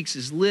 his cheeks,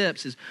 his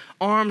lips, his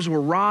arms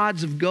were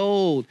rods of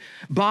gold,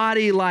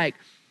 body like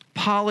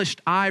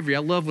polished ivory. I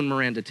love when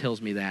Miranda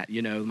tells me that,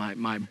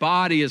 my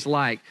body is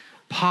like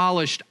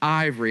polished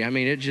ivory. I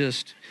mean, it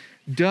just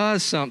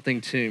does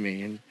something to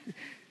me.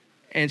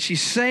 And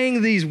she's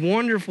saying these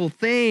wonderful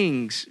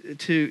things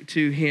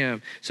to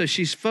him. So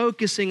she's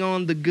focusing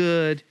on the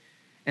good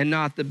and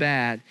not the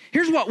bad.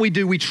 Here's what we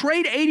do. We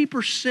trade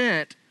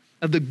 80%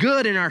 of the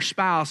good in our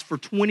spouse for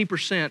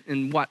 20%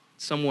 in what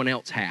someone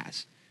else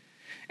has.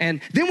 And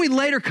then we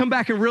later come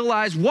back and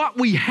realize what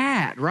we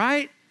had,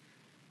 right?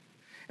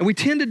 And we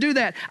tend to do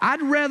that.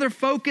 I'd rather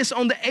focus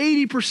on the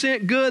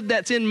 80% good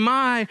that's in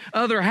my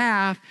other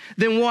half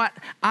than what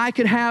I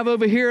could have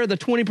over here, the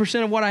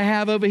 20% of what I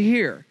have over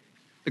here.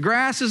 The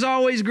grass is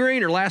always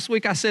greener. Last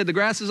week I said the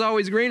grass is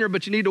always greener,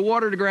 but you need to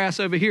water the grass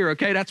over here,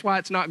 okay? That's why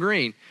it's not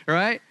green, all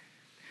right?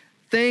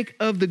 Think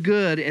of the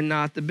good and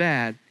not the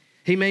bad.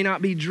 He may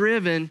not be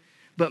driven,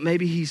 but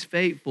maybe he's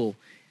faithful.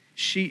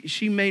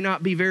 She may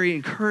not be very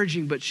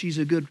encouraging, but she's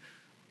a good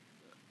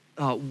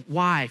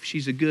wife.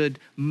 She's a good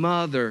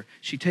mother.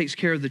 She takes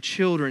care of the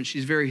children.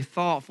 She's very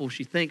thoughtful.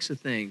 She thinks of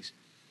things.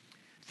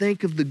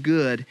 Think of the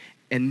good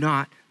and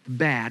not the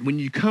bad. When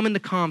you come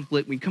into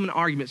conflict, when you come into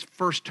arguments,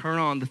 first turn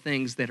on the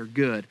things that are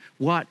good.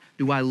 What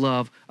do I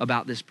love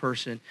about this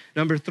person?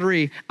 Number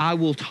 3, I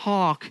will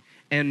talk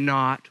and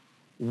not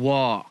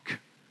walk.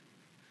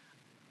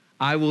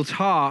 I will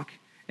talk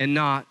and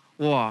not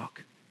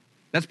walk.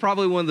 That's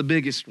probably one of the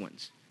biggest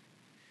ones.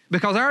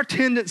 Because our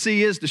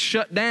tendency is to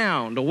shut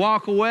down, to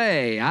walk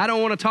away. I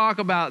don't want to talk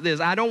about this.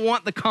 I don't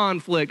want the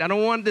conflict. I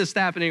don't want this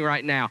happening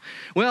right now.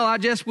 Well,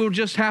 we'll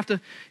just have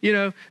to,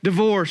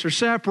 divorce or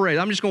separate.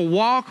 I'm just going to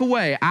walk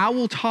away. I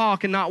will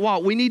talk and not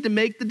walk. We need to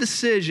make the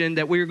decision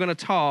that we're going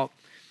to talk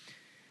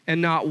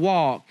and not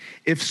walk.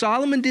 If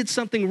Solomon did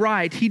something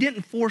right, he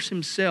didn't force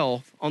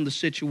himself on the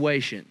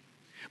situation.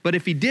 But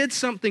if he did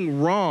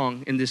something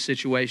wrong in this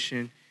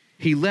situation,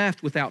 he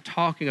left without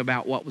talking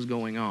about what was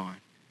going on.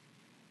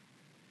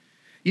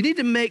 You need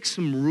to make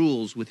some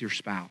rules with your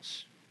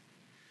spouse.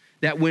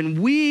 That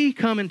when we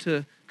come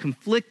into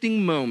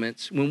conflicting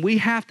moments, when we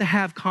have to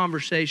have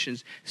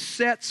conversations,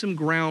 set some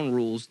ground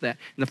rules and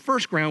the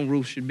first ground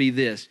rule should be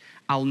this: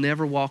 I'll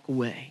never walk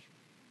away.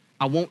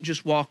 I won't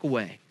just walk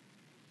away.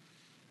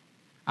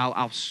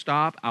 I'll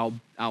stop,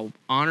 I'll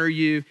honor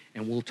you,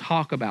 and we'll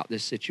talk about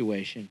this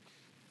situation.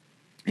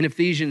 In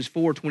Ephesians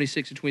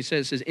 4:26 and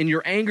 27, it says, in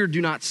your anger, do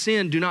not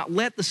sin. Do not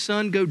let the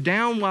sun go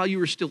down while you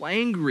are still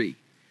angry.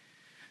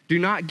 Do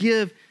not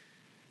give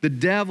the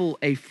devil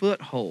a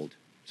foothold.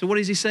 So what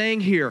is he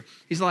saying here?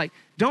 He's like,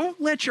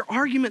 don't let your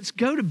arguments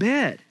go to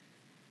bed.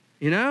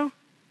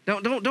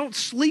 Don't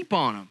sleep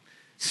on them.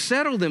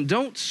 Settle them.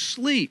 Don't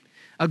sleep.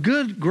 A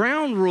good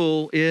ground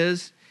rule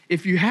is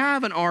if you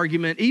have an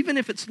argument, even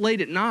if it's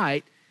late at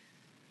night,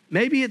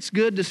 maybe it's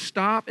good to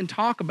stop and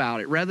talk about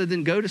it rather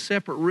than go to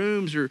separate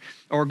rooms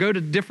or go to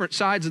different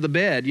sides of the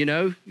bed.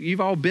 You've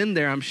all been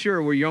there, I'm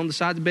sure, where you're on the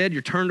side of the bed,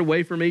 you're turned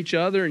away from each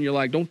other, and you're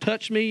like, don't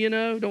touch me,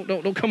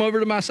 don't come over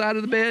to my side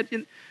of the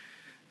bed.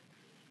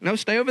 No,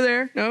 stay over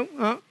there.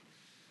 No.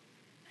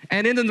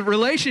 And in the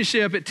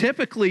relationship, it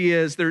typically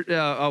is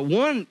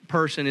one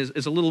person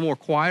is a little more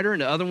quieter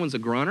and the other one's a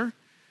grunter,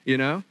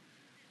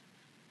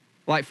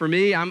 Like for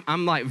me,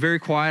 I'm like very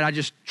quiet. I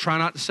just try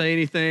not to say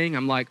anything.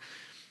 I'm like,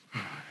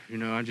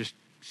 I just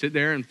sit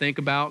there and think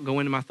about, go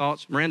into my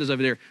thoughts. Miranda's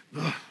over there.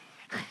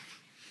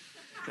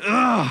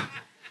 Ugh.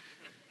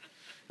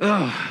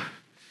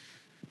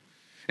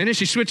 And then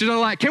she switches on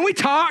like, can we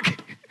talk?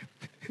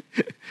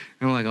 And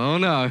I'm like, oh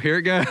no, here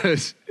it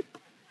goes.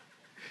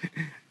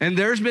 And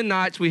there's been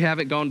nights we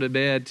haven't gone to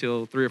bed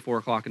till 3 or 4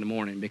 o'clock in the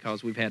morning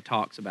because we've had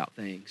talks about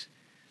things.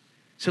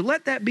 So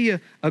let that be a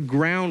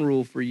ground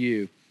rule for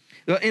you.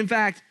 In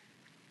fact,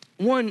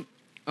 one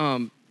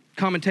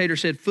commentator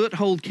said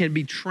foothold can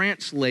be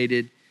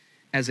translated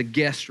as a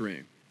guest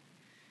room.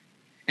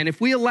 And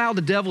if we allow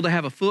the devil to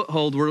have a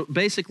foothold, we're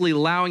basically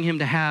allowing him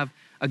to have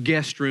a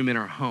guest room in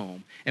our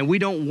home. And we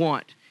don't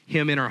want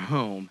him in our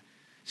home.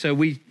 So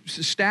we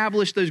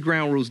establish those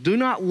ground rules. Do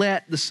not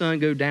let the sun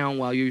go down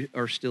while you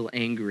are still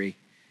angry,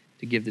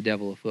 to give the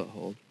devil a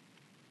foothold.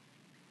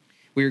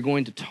 We are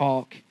going to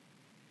talk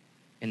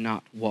and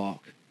not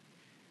walk.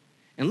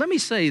 And let me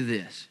say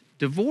this.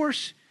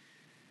 Divorce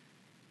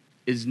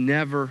is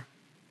never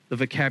the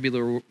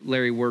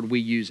vocabulary word we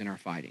use in our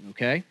fighting,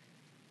 okay?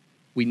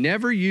 We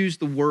never use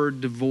the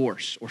word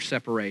divorce or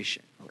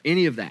separation or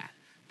any of that.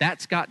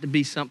 That's got to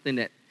be something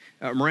that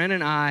Miranda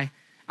and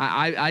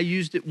I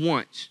used it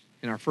once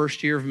in our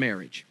first year of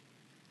marriage.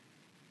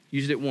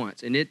 Used it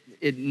once, and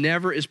it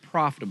never is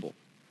profitable.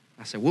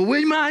 I said, well,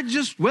 we might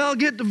just,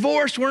 get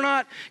divorced. We're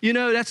not,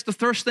 that's the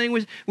first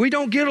thing. We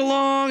don't get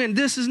along and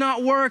this is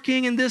not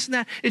working and this and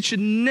that. It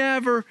should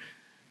never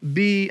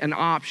be an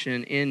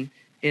option in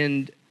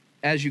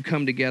as you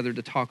come together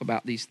to talk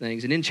about these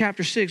things. And in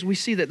chapter 6, we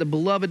see that the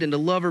beloved and the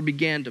lover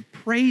began to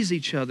praise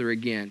each other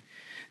again.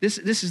 This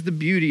is the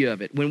beauty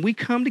of it. When we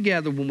come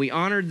together, when we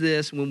honor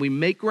this, when we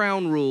make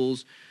ground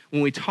rules,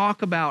 when we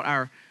talk about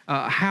our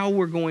how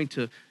we're going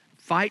to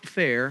fight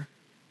fair,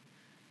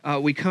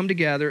 we come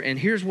together, and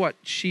here's what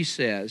she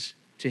says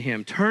to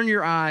him. Turn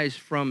your eyes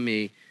from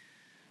me.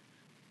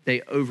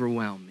 They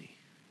overwhelm me.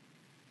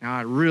 Now,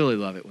 I really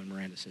love it when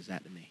Miranda says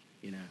that to me.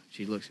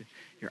 She looks at,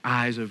 your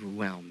eyes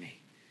overwhelm me.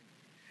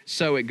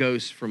 So it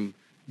goes from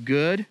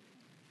good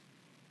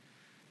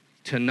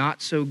to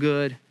not so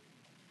good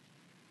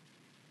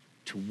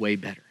to way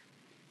better.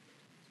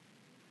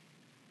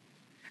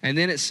 And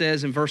then it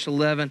says in verse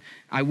 11,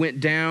 I went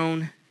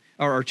down,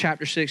 or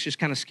chapter 6, just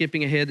kind of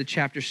skipping ahead to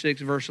chapter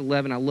 6, verse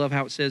 11. I love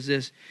how it says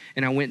this.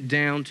 And I went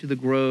down to the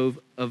grove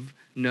of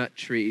nut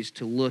trees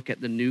to look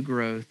at the new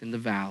growth in the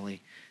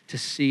valley, to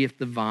see if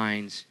the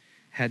vines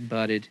had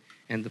budded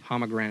and the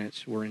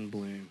pomegranates were in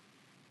bloom.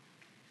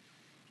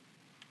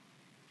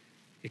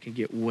 It can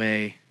get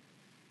way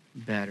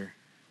better,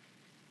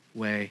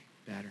 way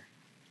better.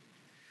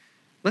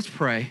 Let's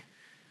pray.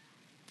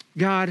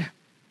 God,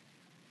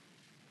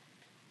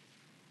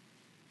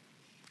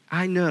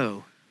 I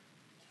know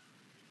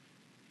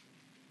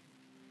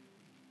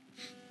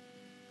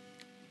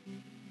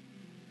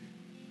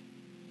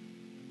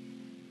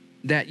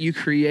that you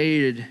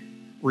created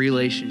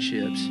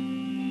relationships.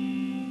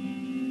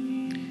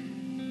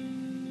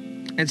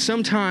 And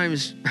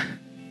sometimes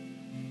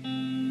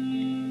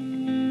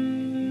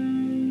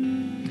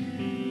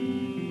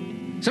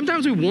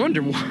we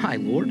wonder why,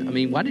 Lord. I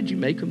mean, why did you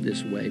make them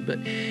this way? But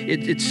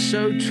it's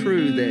so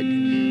true that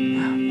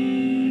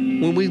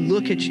when we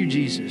look at you,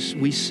 Jesus,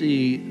 we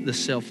see the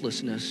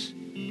selflessness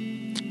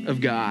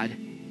of God,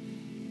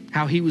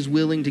 how he was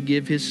willing to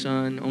give his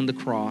son on the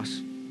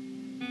cross,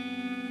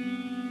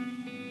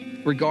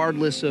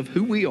 regardless of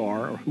who we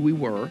are or who we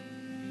were,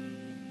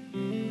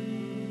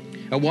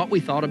 or what we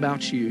thought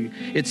about you.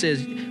 It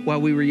says, while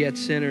we were yet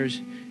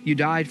sinners, you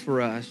died for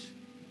us.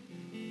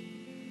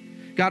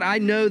 God, I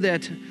know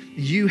that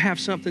you have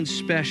something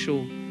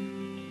special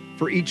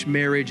for each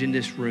marriage in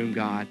this room,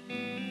 God.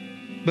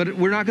 But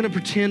we're not going to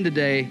pretend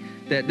today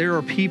that there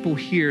are people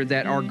here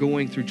that are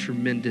going through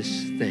tremendous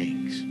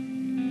things.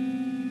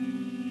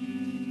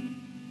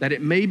 That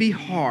it may be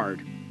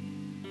hard.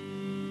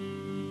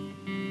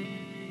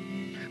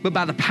 But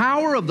by the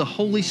power of the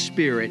Holy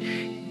Spirit,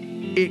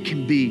 it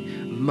can be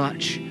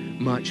much,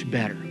 much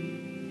better.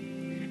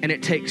 And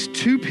it takes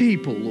two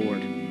people,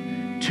 Lord,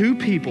 two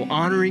people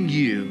honoring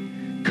you,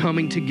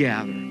 coming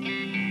together.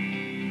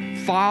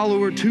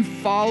 Two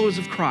followers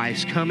of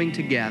Christ coming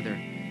together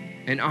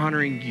and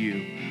honoring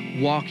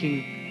you,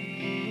 walking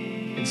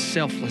in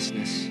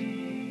selflessness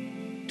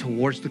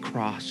towards the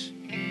cross,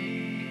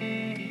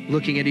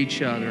 looking at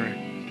each other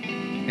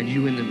and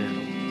you in the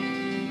middle.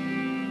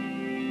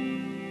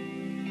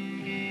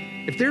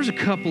 If there's a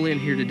couple in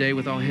here today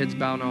with all heads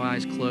bowed and all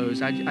eyes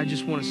closed, I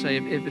just want to say,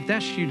 if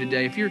that's you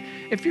today, if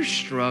you're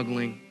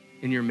struggling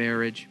in your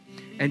marriage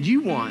and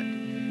you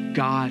want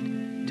God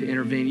to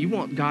intervene, you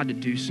want God to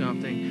do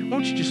something, why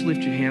don't you just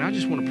lift your hand? I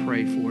just want to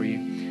pray for you.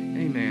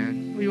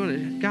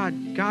 Amen.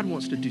 God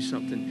wants to do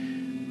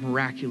something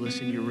miraculous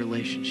in your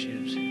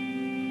relationships.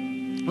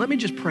 Let me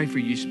just pray for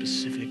you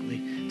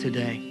specifically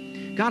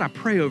today. God, I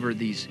pray over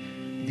these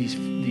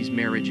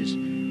marriages.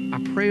 I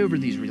pray over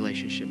these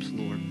relationships,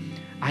 Lord.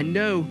 I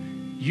know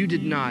you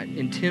did not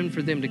intend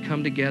for them to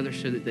come together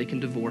so that they can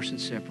divorce and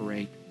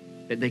separate,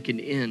 that they can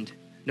end.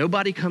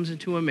 Nobody comes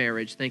into a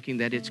marriage thinking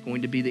that it's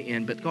going to be the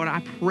end. But God,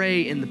 I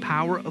pray in the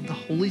power of the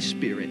Holy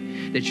Spirit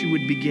that you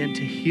would begin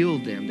to heal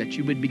them, that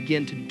you would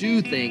begin to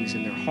do things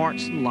in their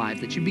hearts and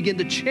lives, that you begin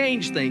to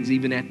change things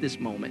even at this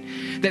moment,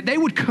 that they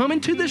would come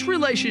into this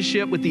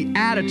relationship with the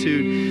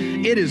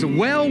attitude, it is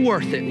well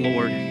worth it,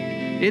 Lord.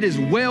 It is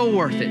well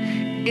worth it.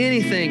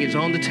 Anything is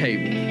on the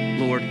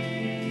table, Lord,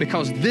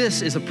 because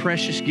this is a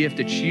precious gift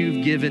that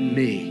you've given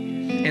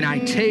me, and I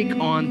take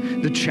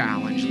on the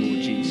challenge,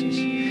 Lord Jesus.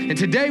 And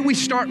today we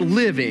start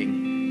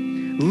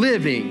living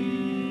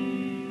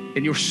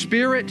in your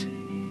spirit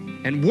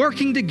and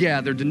working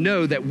together to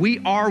know that we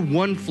are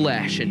one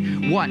flesh.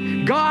 And what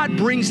God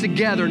brings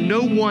together,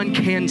 no one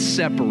can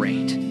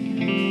separate.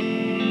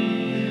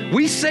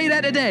 We say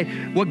that today.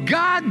 What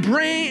God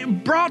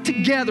brought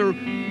together,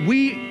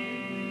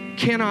 we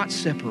cannot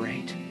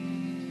separate.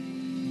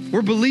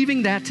 We're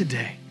believing that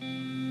today.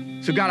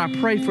 So God, I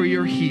pray for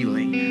your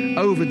healing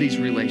over these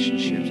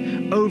relationships,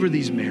 over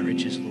these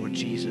marriages, Lord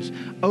Jesus,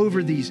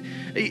 over these,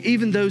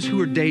 even those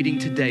who are dating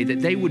today, that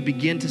they would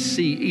begin to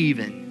see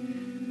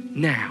even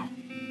now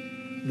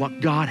what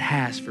God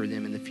has for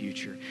them in the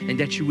future, and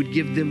that you would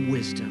give them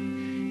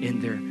wisdom in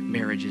their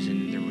marriages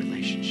and in their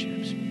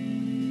relationships.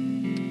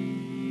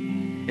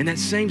 In that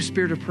same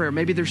spirit of prayer,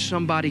 maybe there's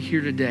somebody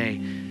here today,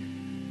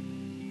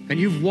 and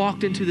you've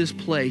walked into this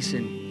place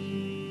and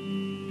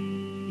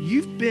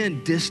you've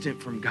been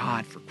distant from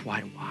God for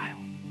quite a while.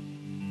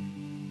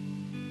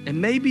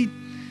 And maybe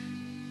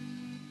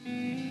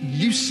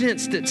you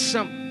sense that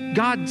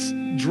God's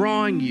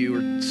drawing you,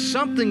 or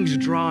something's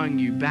drawing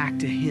you back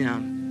to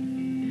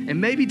Him.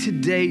 And maybe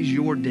today's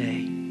your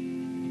day.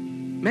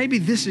 Maybe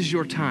this is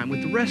your time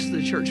with the rest of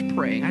the church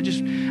praying. I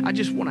just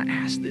want to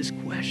ask this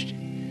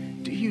question.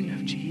 Do you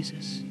know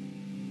Jesus?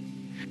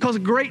 Because a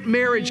great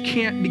marriage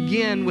can't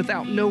begin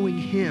without knowing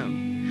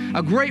Him.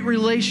 A great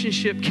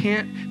relationship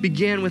can't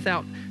begin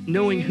without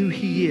knowing who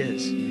He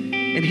is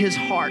and His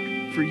heart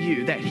for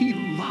you, that He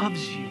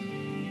loves you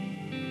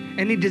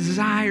and He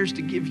desires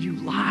to give you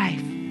life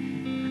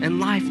and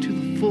life to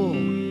the full,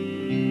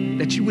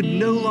 that you would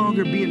no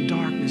longer be in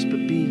darkness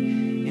but be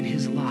in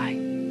His light.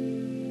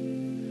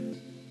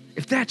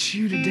 If that's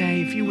you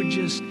today, if you would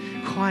just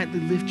quietly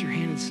lift your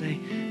hand and say,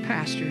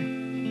 Pastor,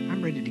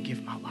 I'm ready to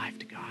give my life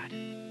to God.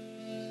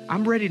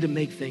 I'm ready to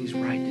make things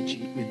right with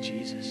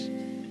Jesus.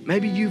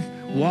 Maybe you've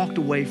walked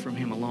away from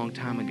Him a long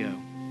time ago.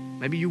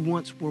 Maybe you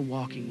once were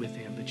walking with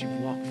Him, but you've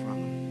walked from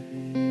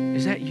Him.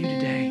 Is that you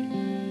today?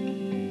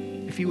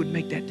 If you would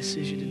make that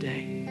decision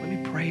today, let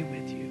me pray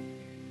with you.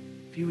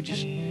 If you would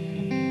just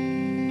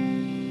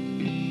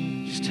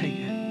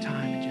take that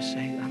time and just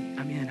say,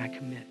 I'm in, I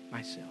commit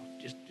myself.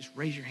 Just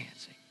raise your hand and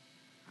say,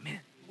 I'm in.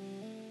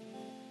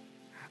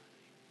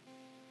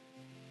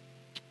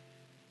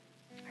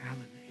 Hallelujah.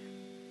 Hallelujah.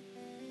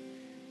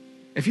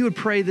 If you would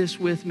pray this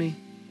with me,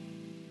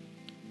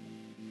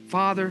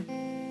 Father,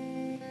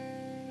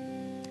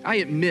 I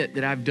admit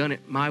that I've done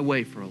it my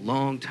way for a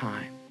long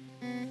time.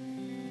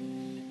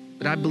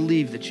 But I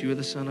believe that you are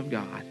the Son of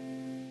God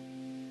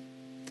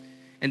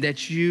and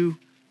that you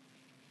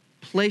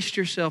placed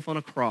yourself on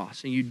a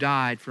cross and you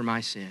died for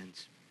my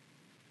sins.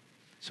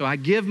 So I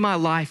give my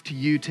life to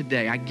you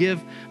today. I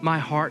give my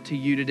heart to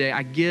you today.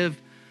 I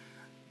give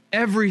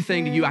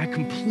everything to you. I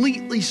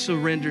completely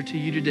surrender to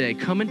you today.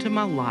 Come into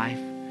my life,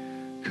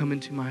 come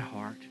into my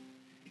heart,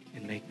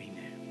 and make me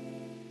new.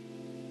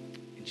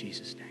 In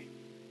Jesus' name.